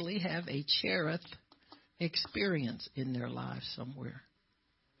mightily have a Cherith experience in their lives somewhere.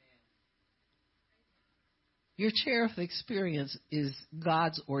 Your Cherith experience is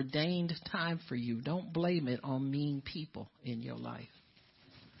God's ordained time for you. Don't blame it on mean people in your life.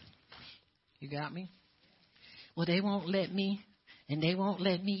 You got me? Well, they won't let me, and they won't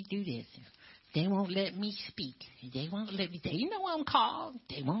let me do this. They won't let me speak. They won't let me. They know I'm called.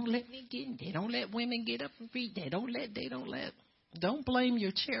 They won't let me get. They don't let women get up and read. They don't let. Don't blame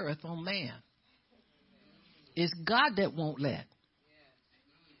your Cherith on man. It's God that won't let.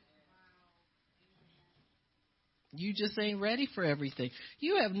 You just ain't ready for everything.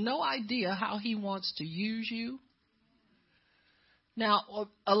 You have no idea how he wants to use you. Now,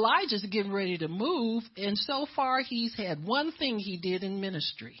 Elijah's getting ready to move, and so far he's had one thing he did in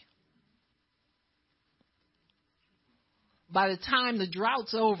ministry. By the time the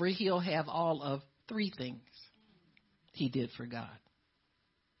drought's over, he'll have all of 3 things he did for God.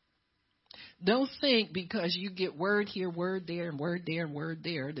 Don't think because you get word here, word there, and word there, and word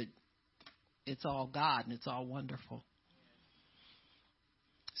there that it's all God and it's all wonderful.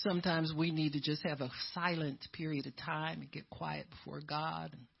 Sometimes we need to just have a silent period of time and get quiet before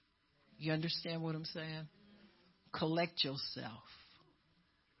God. You understand what I'm saying? Collect yourself.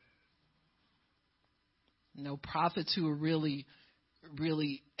 You know, prophets who are really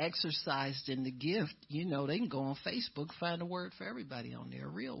exercised in the gift, you know, they can go on Facebook, find a word for everybody on there, a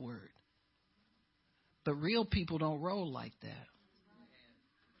real word. But real people don't roll like that.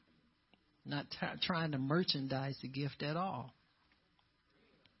 Not trying to merchandise the gift at all.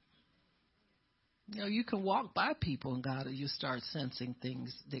 You know, you can walk by people and God, you start sensing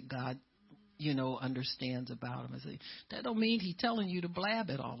things that God, you know, understands about them. That don't mean he's telling you to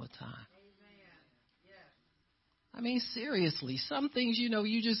blab it all the time. I mean, seriously, some things, you know,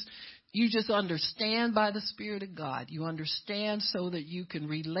 you just understand by the Spirit of God. You understand so that you can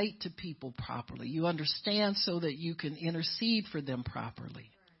relate to people properly. You understand so that you can intercede for them properly.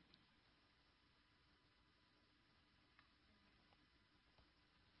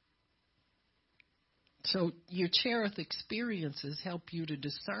 So your Cherith experiences help you to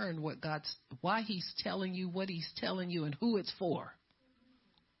discern why he's telling you what he's telling you and who it's for.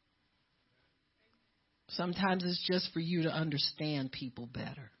 Sometimes it's just for you to understand people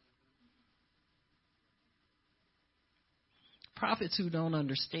better. Prophets who don't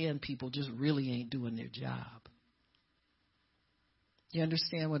understand people just really ain't doing their job. You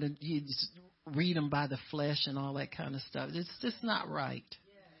understand read them by the flesh and all that kind of stuff. It's just not right.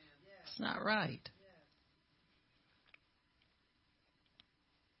 It's not right.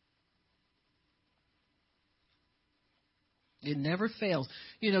 It never fails.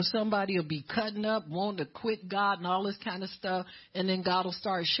 You know, somebody will be cutting up, wanting to quit God and all this kind of stuff, and then God will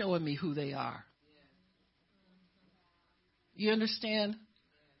start showing me who they are. You understand?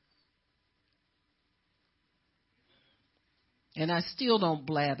 And I still don't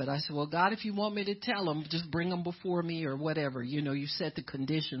blab it. I said, well, God, if you want me to tell them, just bring them before me or whatever. You know, you set the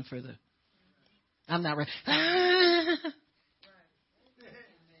condition for the... I'm not ready.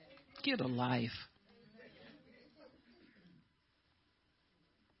 Get a life.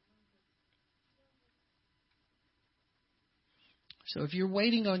 So if you're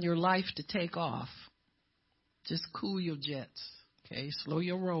waiting on your life to take off, just cool your jets. Okay, slow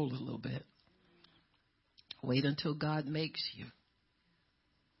your roll a little bit. Wait until God makes you.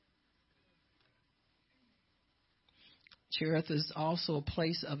 Cherith is also a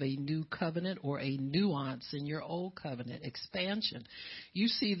place of a new covenant or a nuance in your old covenant, expansion. You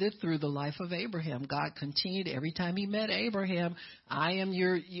see that through the life of Abraham. God continued every time he met Abraham, I'm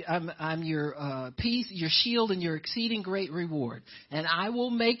your peace, your shield, and your exceeding great reward. And I will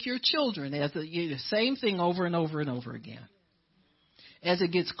make your children as the same thing over and over and over again. As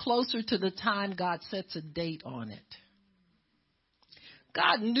it gets closer to the time, God sets a date on it.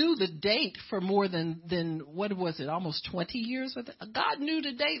 God knew the date for more than what was it, almost 20 years? God knew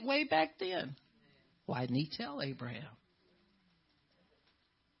the date way back then. Why didn't he tell Abraham?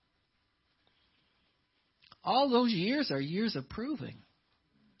 All those years are years of proving.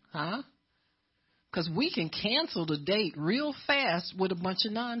 Huh? Because we can cancel the date real fast with a bunch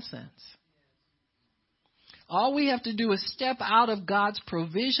of nonsense. All we have to do is step out of God's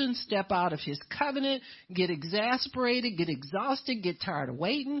provision, step out of his covenant, get exasperated, get exhausted, get tired of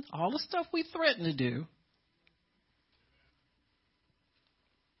waiting, all the stuff we threaten to do.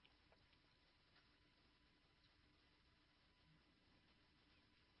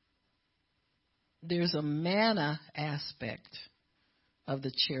 There's a manna aspect of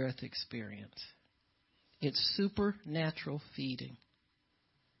the Cherith experience. It's supernatural feeding.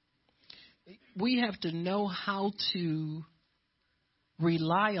 We have to know how to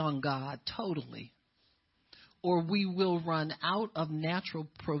rely on God totally, or we will run out of natural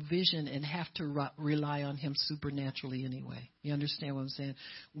provision and have to rely on him supernaturally anyway. You understand what I'm saying?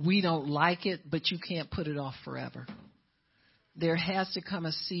 We don't like it, but you can't put it off forever. There has to come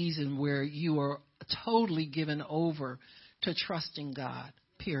a season where you are totally given over to trusting God,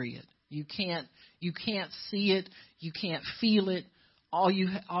 period. You can't see it. You can't feel it. All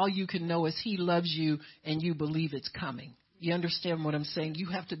you can know is he loves you and you believe it's coming. You understand what I'm saying? You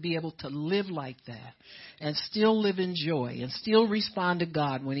have to be able to live like that and still live in joy and still respond to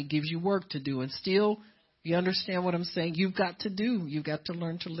God when he gives you work to do and still, you understand what I'm saying? You've got to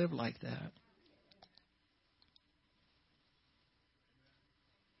learn to live like that.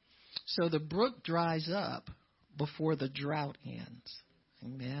 So the brook dries up before the drought ends.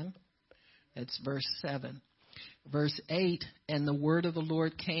 Amen. That's verse 7. Verse 8, and the word of the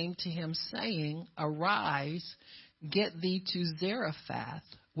Lord came to him, saying, Arise, get thee to Zarephath,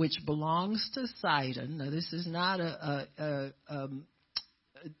 which belongs to Sidon. Now, this is not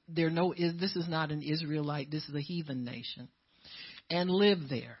this is not an Israelite. This is a heathen nation, and live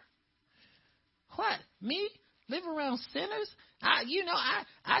there. What? Me? Live around sinners? I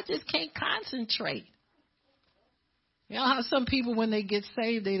just can't concentrate. You know how some people, when they get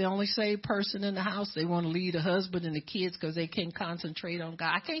saved, they're the only saved person in the house. They want to leave the husband and the kids because they can't concentrate on God.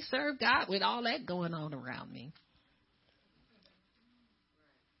 I can't serve God with all that going on around me.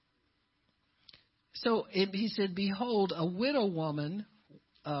 So he said, behold, a widow woman,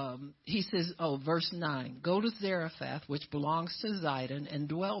 he says, verse 9, go to Zarephath, which belongs to Zidon, and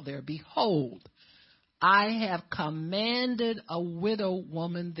dwell there. Behold, I have commanded a widow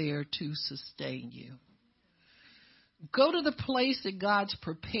woman there to sustain you. Go to the place that God's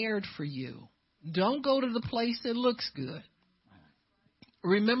prepared for you. Don't go to the place that looks good.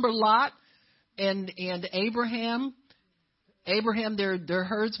 Remember Lot and Abraham? Abraham, their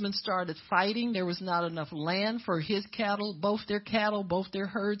herdsmen started fighting. There was not enough land for his cattle, both their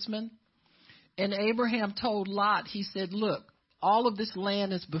herdsmen. And Abraham told Lot, he said, look, all of this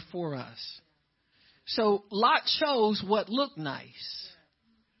land is before us. So Lot chose what looked nice.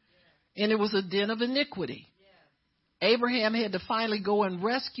 And it was a den of iniquity. Abraham had to finally go and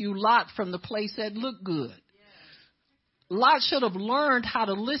rescue Lot from the place that looked good. Lot should have learned how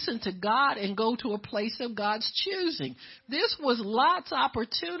to listen to God and go to a place of God's choosing. This was Lot's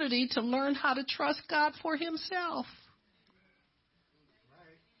opportunity to learn how to trust God for himself.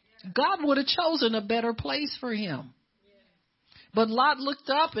 God would have chosen a better place for him. But Lot looked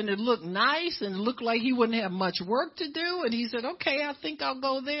up and it looked nice and it looked like he wouldn't have much work to do. And he said, okay, I think I'll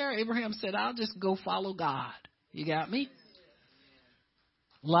go there. Abraham said, I'll just go follow God. You got me?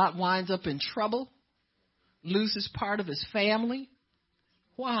 Lot winds up in trouble, loses part of his family.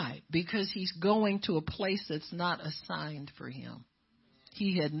 Why? Because he's going to a place that's not assigned for him.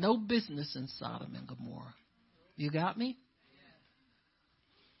 He had no business in Sodom and Gomorrah. You got me?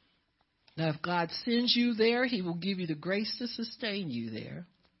 Now, if God sends you there, he will give you the grace to sustain you there.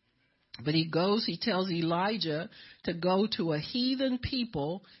 But he tells Elijah to go to a heathen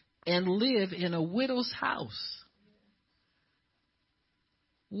people and live in a widow's house.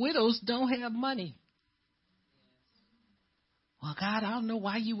 Widows don't have money. Well, God, I don't know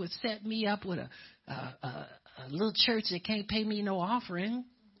why you would set me up with a little church that can't pay me no offering.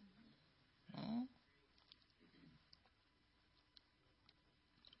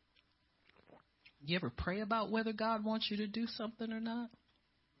 You ever pray about whether God wants you to do something or not?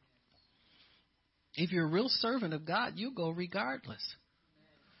 If you're a real servant of God, you'll go regardless.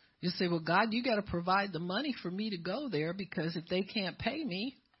 You say, well, God, you got to provide the money for me to go there because if they can't pay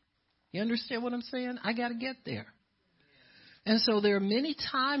me, you understand what I'm saying? I got to get there. And so there are many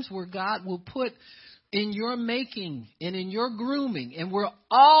times where God will put in your making and in your grooming, and we're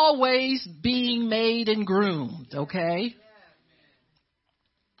always being made and groomed, okay?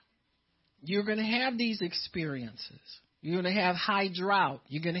 You're going to have these experiences. You're going to have high drought.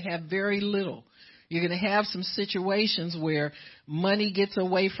 You're going to have very little. You're going to have some situations where money gets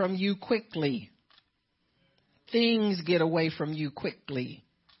away from you quickly. Things get away from you quickly.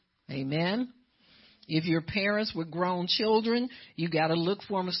 Amen. If your parents with grown children, you got to look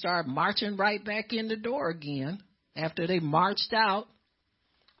for them to start marching right back in the door again after they marched out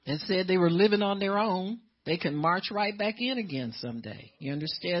and said they were living on their own. They can march right back in again someday. You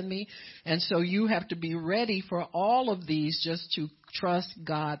understand me? And so you have to be ready for all of these just to trust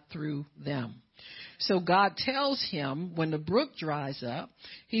God through them. So God tells him when the brook dries up,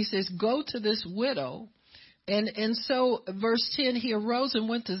 he says, go to this widow. And so verse 10, he arose and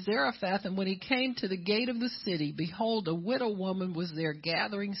went to Zarephath. And when he came to the gate of the city, behold, a widow woman was there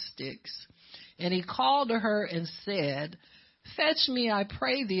gathering sticks. And he called to her and said, fetch me, I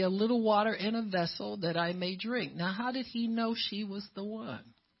pray thee, a little water in a vessel that I may drink. Now, how did he know she was the one?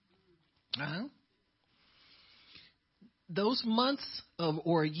 Those months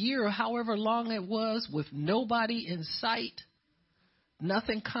or a year, or however long it was, with nobody in sight,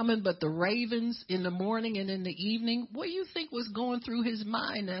 nothing coming but the ravens in the morning and in the evening, what do you think was going through his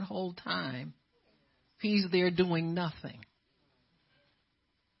mind that whole time? He's there doing nothing.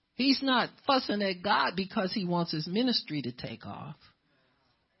 He's not fussing at God because he wants his ministry to take off.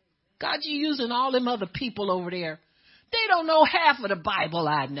 God, you using all them other people over there. They don't know half of the Bible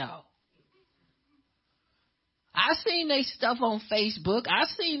I know. I seen they stuff on Facebook. I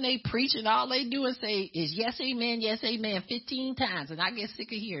seen they preaching. All they do is say is yes, amen, 15 times. And I get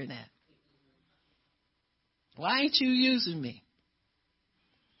sick of hearing that. Why ain't you using me?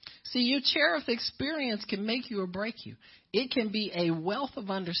 See, your Cherith experience can make you or break you. It can be a wealth of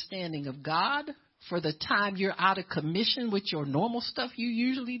understanding of God for the time you're out of commission with your normal stuff you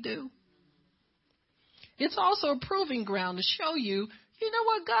usually do. It's also a proving ground to show you, you know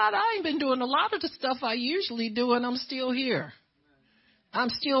what, God, I ain't been doing a lot of the stuff I usually do, and I'm still here. I'm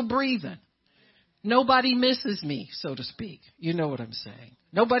still breathing. Nobody misses me, so to speak. You know what I'm saying.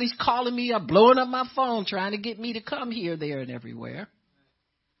 Nobody's calling me up, blowing up my phone, trying to get me to come here, there, and everywhere.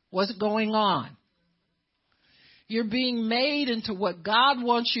 What's going on? You're being made into what God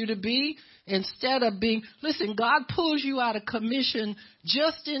wants you to be instead of being, listen, God pulls you out of commission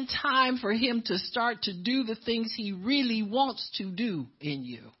just in time for him to start to do the things he really wants to do in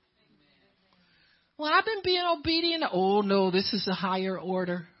you. Well, I've been being obedient. Oh, no, this is a higher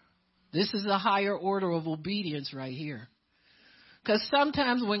order. This is a higher order of obedience right here. Because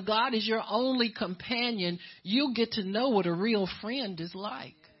sometimes when God is your only companion, you'll get to know what a real friend is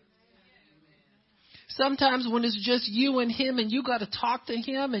like. Sometimes when it's just you and him and you got to talk to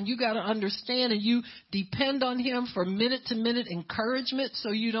him and you got to understand and you depend on him for minute to minute encouragement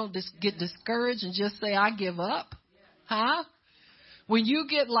so you don't get discouraged and just say, I give up. Huh? When you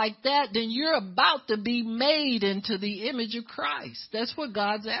get like that, then you're about to be made into the image of Christ. That's what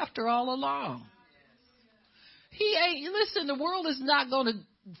God's after all along. He ain't, listen, the world is not going to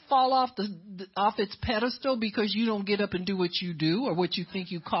fall off its pedestal because you don't get up and do what you do or what you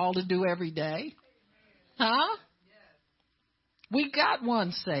think you call to do every day. Huh? We got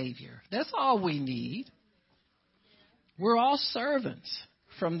one Savior. That's all we need. We're all servants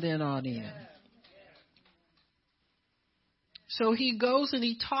from then on in. So he goes and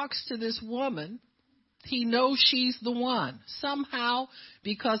he talks to this woman. He knows she's the one. Somehow,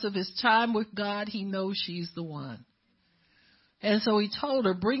 because of his time with God, he knows she's the one. And so he told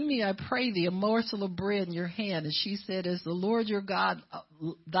her, bring me, I pray thee, a morsel of bread in your hand. And she said, as the Lord your God,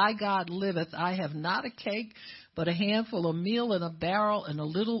 thy God liveth, I have not a cake, but a handful of meal in a barrel and a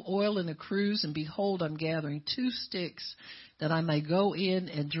little oil in a cruse. And behold, I'm gathering 2 sticks that I may go in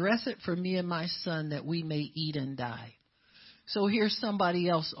and dress it for me and my son that we may eat and die. So here's somebody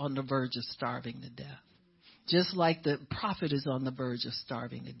else on the verge of starving to death. Just like the prophet is on the verge of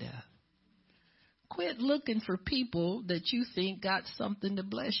starving to death. Quit looking for people that you think got something to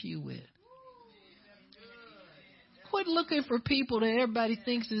bless you with. Quit looking for people that everybody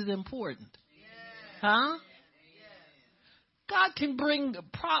thinks is important. Huh? God can bring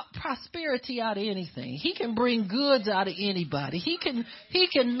prosperity out of anything. He can bring goods out of anybody. He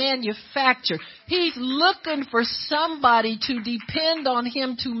can manufacture. He's looking for somebody to depend on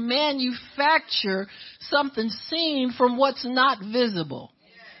him to manufacture something seen from what's not visible.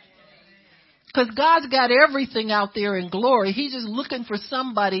 Because God's got everything out there in glory. He's just looking for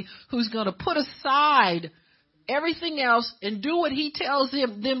somebody who's going to put aside everything else and do what he tells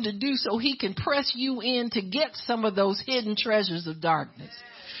them to do so he can press you in to get some of those hidden treasures of darkness.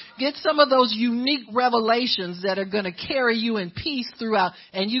 Get some of those unique revelations that are going to carry you in peace throughout,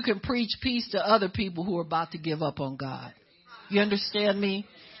 and you can preach peace to other people who are about to give up on God. You understand me?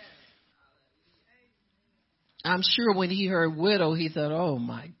 I'm sure when he heard widow, he thought, oh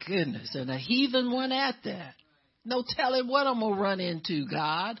my goodness, and a heathen one at that. No telling what I'm going to run into,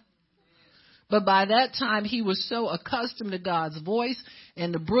 God. But by that time, he was so accustomed to God's voice,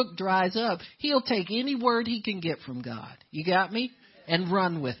 and the brook dries up, he'll take any word he can get from God. You got me? And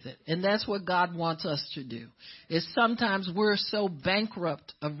run with it. And that's what God wants us to do. Is sometimes we're so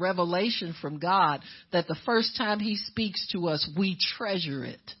bankrupt of revelation from God that the first time he speaks to us, we treasure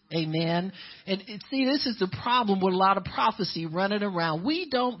it. Amen. And see, this is the problem with a lot of prophecy running around. We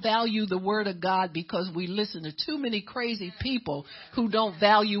don't value the word of God because we listen to too many crazy people who don't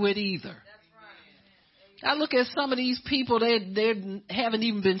value it either. I look at some of these people, they haven't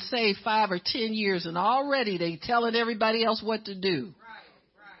even been saved 5 or 10 years, and already they telling everybody else what to do.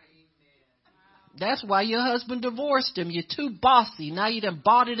 That's why your husband divorced him. You're too bossy. Now you done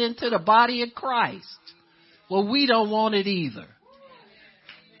bought it into the body of Christ. Well, we don't want it either.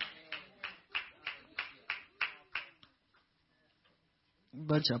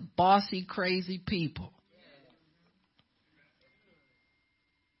 Bunch of bossy, crazy people.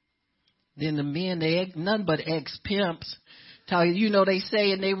 Then the men, they none but ex-pimps. They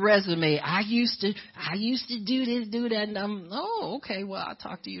say in their resume, I used to do this, do that. And okay, well, I'll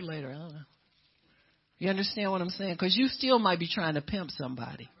talk to you later. I don't know. You understand what I'm saying? Because you still might be trying to pimp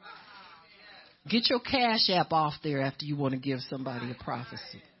somebody. Get your Cash App off there after you want to give somebody a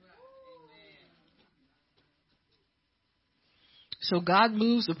prophecy. So God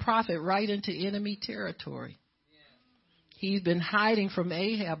moves the prophet right into enemy territory. He's been hiding from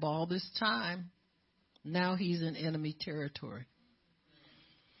Ahab all this time. Now he's in enemy territory.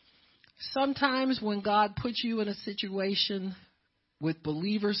 Sometimes when God puts you in a situation with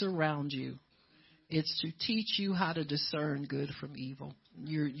believers around you, it's to teach you how to discern good from evil.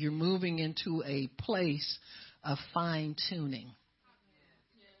 You're moving into a place of fine-tuning.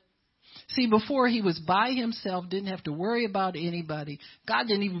 See, before he was by himself, didn't have to worry about anybody. God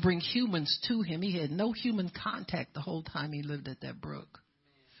didn't even bring humans to him. He had no human contact the whole time he lived at that brook.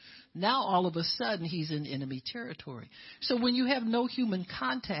 Now, all of a sudden, he's in enemy territory. So when you have no human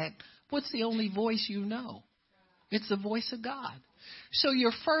contact, what's the only voice you know? It's the voice of God. So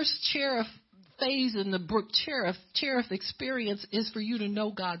your first cherith phase in the brook cherith experience is for you to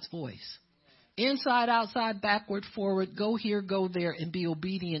know God's voice. Inside, outside, backward, forward, go here, go there, and be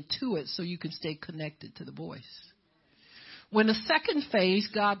obedient to it so you can stay connected to the voice. When the second phase,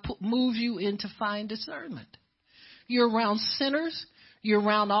 God moves you into fine discernment. You're around sinners. You're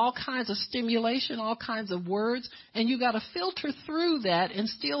around all kinds of stimulation, all kinds of words, and you got to filter through that and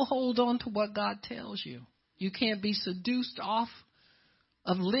still hold on to what God tells you. You can't be seduced off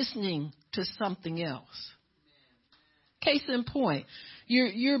of listening to something else. Case in point,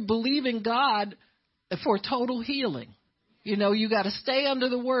 you're believing God for total healing. You got to stay under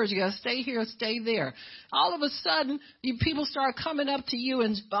the words. You got to stay here, stay there. All of a sudden, people start coming up to you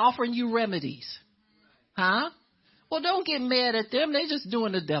and offering you remedies. Huh? Well, don't get mad at them. They're just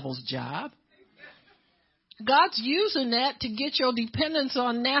doing the devil's job. God's using that to get your dependence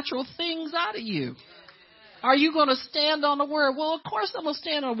on natural things out of you. Are you going to stand on the word? Well, of course I'm going to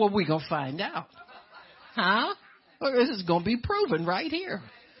stand on. Well, we're going to find out. Huh? Well, this is going to be proven right here.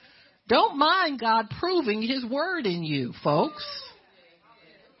 Don't mind God proving his word in you, folks.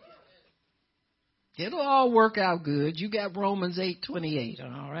 It'll all work out good. You got Romans 8:28,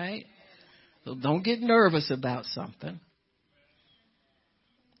 all right? So don't get nervous about something.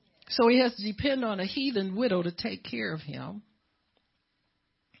 So he has to depend on a heathen widow to take care of him.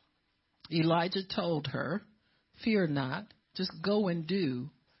 Elijah told her, fear not, just go and do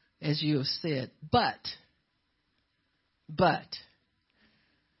as you have said. But,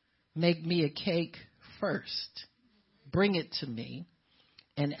 make me a cake first. Bring it to me.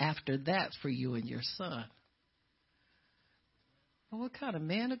 And after that, for you and your son. Well, what kind of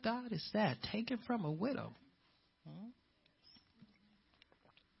man of God is that? Taken from a widow.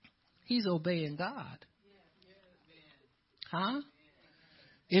 He's obeying God. Huh?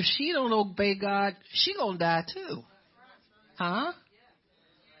 If she don't obey God, she gonna die too. Huh?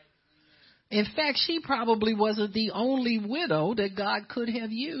 In fact, she probably wasn't the only widow that God could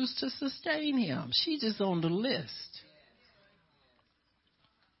have used to sustain him. She's just on the list.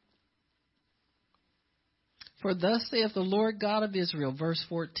 For thus saith the Lord God of Israel, verse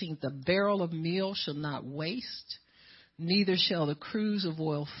 14, the barrel of meal shall not waste, neither shall the cruse of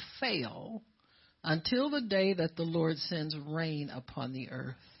oil fail, until the day that the Lord sends rain upon the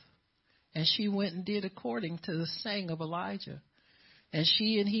earth. And she went and did according to the saying of Elijah. And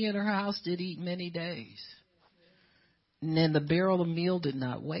he and her house did eat many days. And then the barrel of meal did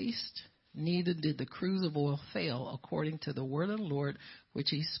not waste, neither did the cruse of oil fail, according to the word of the Lord, which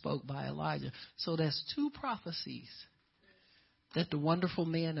he spoke by Elijah. So that's two prophecies that the wonderful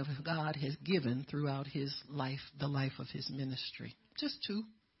man of God has given throughout his life, the life of his ministry. Just two.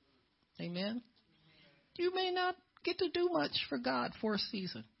 Amen. You may not get to do much for God for a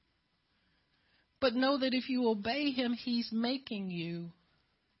season. But know that if you obey him, he's making you.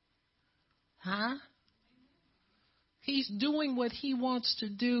 Huh? He's doing what he wants to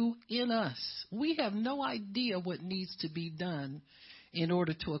do in us. We have no idea what needs to be done in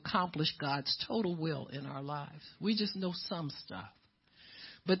order to accomplish God's total will in our lives. We just know some stuff.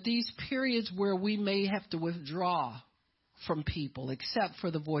 But these periods where we may have to withdraw from people, except for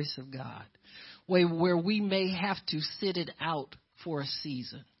the voice of God, where we may have to sit it out for a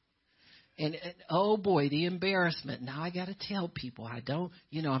season. And oh boy, the embarrassment. Now I got to tell people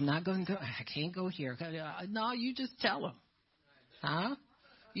I'm not going to go. I can't go here. No, you just tell them. Huh?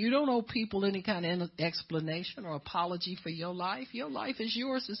 You don't owe people any kind of explanation or apology for your life. Your life is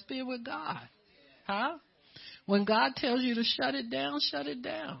yours to spend with God. Huh? When God tells you to shut it down, shut it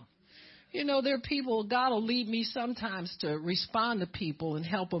down. There are people, God will lead me sometimes to respond to people and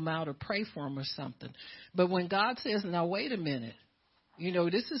help them out or pray for them or something. But when God says, now wait a minute,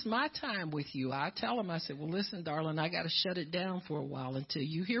 this is my time with you, I tell them, I said, well, listen, darling, I got to shut it down for a while until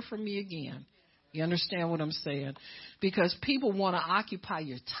you hear from me again. You understand what I'm saying? Because people want to occupy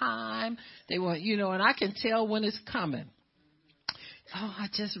your time. They want, and I can tell when it's coming. Oh, I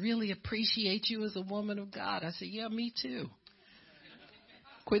just really appreciate you as a woman of God. I said, yeah, me too.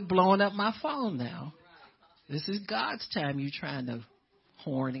 Quit blowing up my phone now. This is God's time you're trying to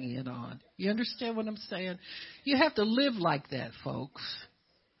horn in on. You understand what I'm saying? You have to live like that, folks.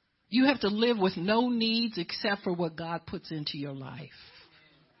 You have to live with no needs except for what God puts into your life.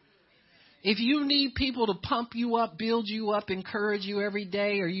 If you need people to pump you up, build you up, encourage you every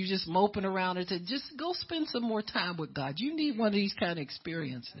day, or you just moping around it, just go spend some more time with God. You need one of these kind of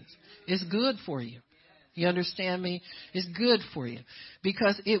experiences. It's good for you. You understand me? It's good for you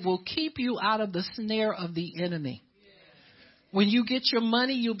because it will keep you out of the snare of the enemy. When you get your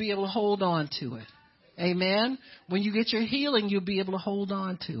money, you'll be able to hold on to it. Amen. When you get your healing, you'll be able to hold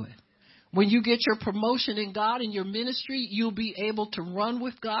on to it. When you get your promotion in God and your ministry, you'll be able to run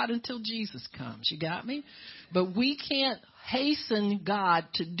with God until Jesus comes. You got me? But we can't hasten God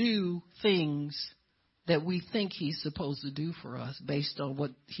to do things that we think he's supposed to do for us based on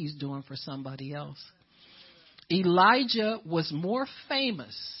what he's doing for somebody else. Elijah was more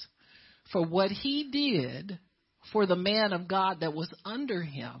famous for what he did for the man of God that was under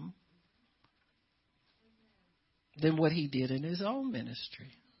him than what he did in his own ministry.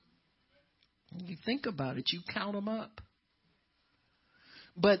 You think about it, you count them up.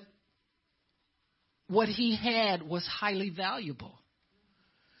 But what he had was highly valuable.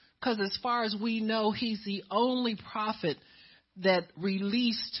 Because as far as we know, he's the only prophet that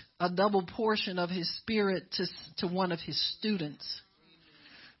released a double portion of his spirit to one of his students.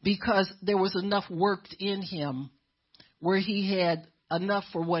 Because there was enough worked in him where he had enough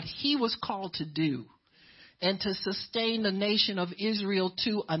for what he was called to do. And to sustain the nation of Israel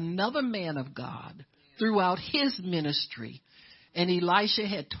to another man of God throughout his ministry. And Elisha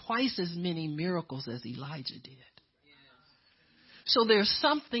had twice as many miracles as Elijah did. So there's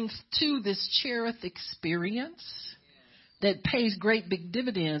something to this Cherith experience that pays great big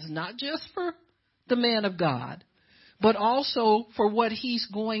dividends, not just for the man of God, but also for what he's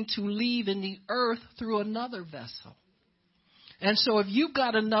going to leave in the earth through another vessel. And so if you've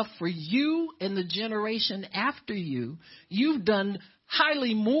got enough for you and the generation after you, you've done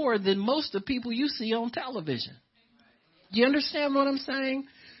highly more than most of the people you see on television. You understand what I'm saying?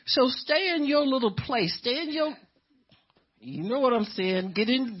 So stay in your little place. Stay in your, you know what I'm saying? Get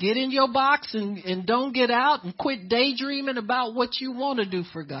in your box and don't get out and quit daydreaming about what you want to do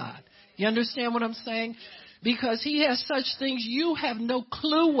for God. You understand what I'm saying? Because he has such things, you have no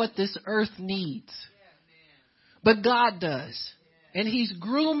clue what this earth needs. But God does. And he's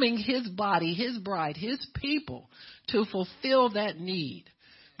grooming his body, his bride, his people to fulfill that need.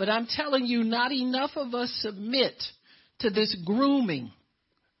 But I'm telling you, not enough of us submit to this grooming.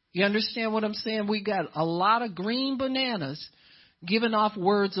 You understand what I'm saying? We got a lot of green bananas giving off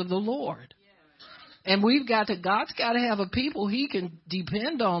words of the Lord. And God's got to have a people he can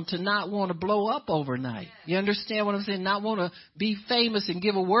depend on to not want to blow up overnight. You understand what I'm saying? Not want to be famous and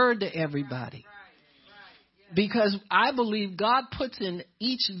give a word to everybody. Because I believe God puts in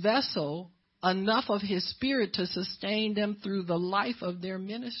each vessel enough of his spirit to sustain them through the life of their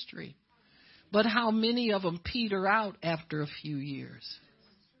ministry. But how many of them peter out after a few years?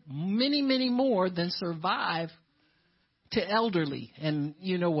 Many, many more than survive to elderly. And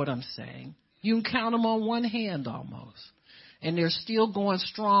you know what I'm saying. You can count them on one hand almost. And they're still going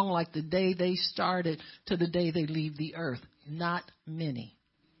strong like the day they started to the day they leave the earth. Not many.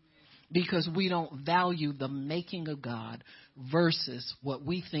 Because we don't value the making of God versus what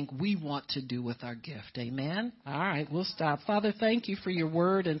we think we want to do with our gift. Amen? All right, we'll stop. Father, thank you for your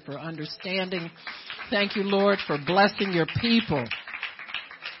word and for understanding. Thank you, Lord, for blessing your people.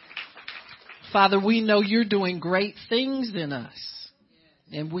 Father, we know you're doing great things in us.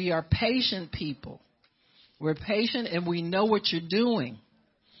 And we are patient people. We're patient and we know what you're doing.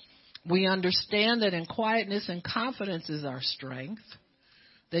 We understand that in quietness and confidence is our strength.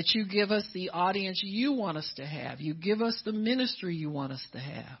 That you give us the audience you want us to have. You give us the ministry you want us to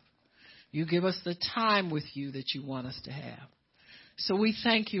have. You give us the time with you that you want us to have. So we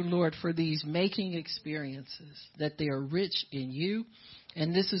thank you, Lord, for these making experiences, that they are rich in you.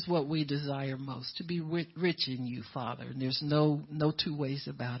 And this is what we desire most, to be rich in you, Father. And there's no two ways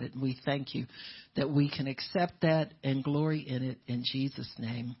about it. And we thank you that we can accept that and glory in it in Jesus'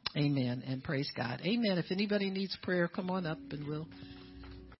 name. Amen. And praise God. Amen. If anybody needs prayer, come on up and we'll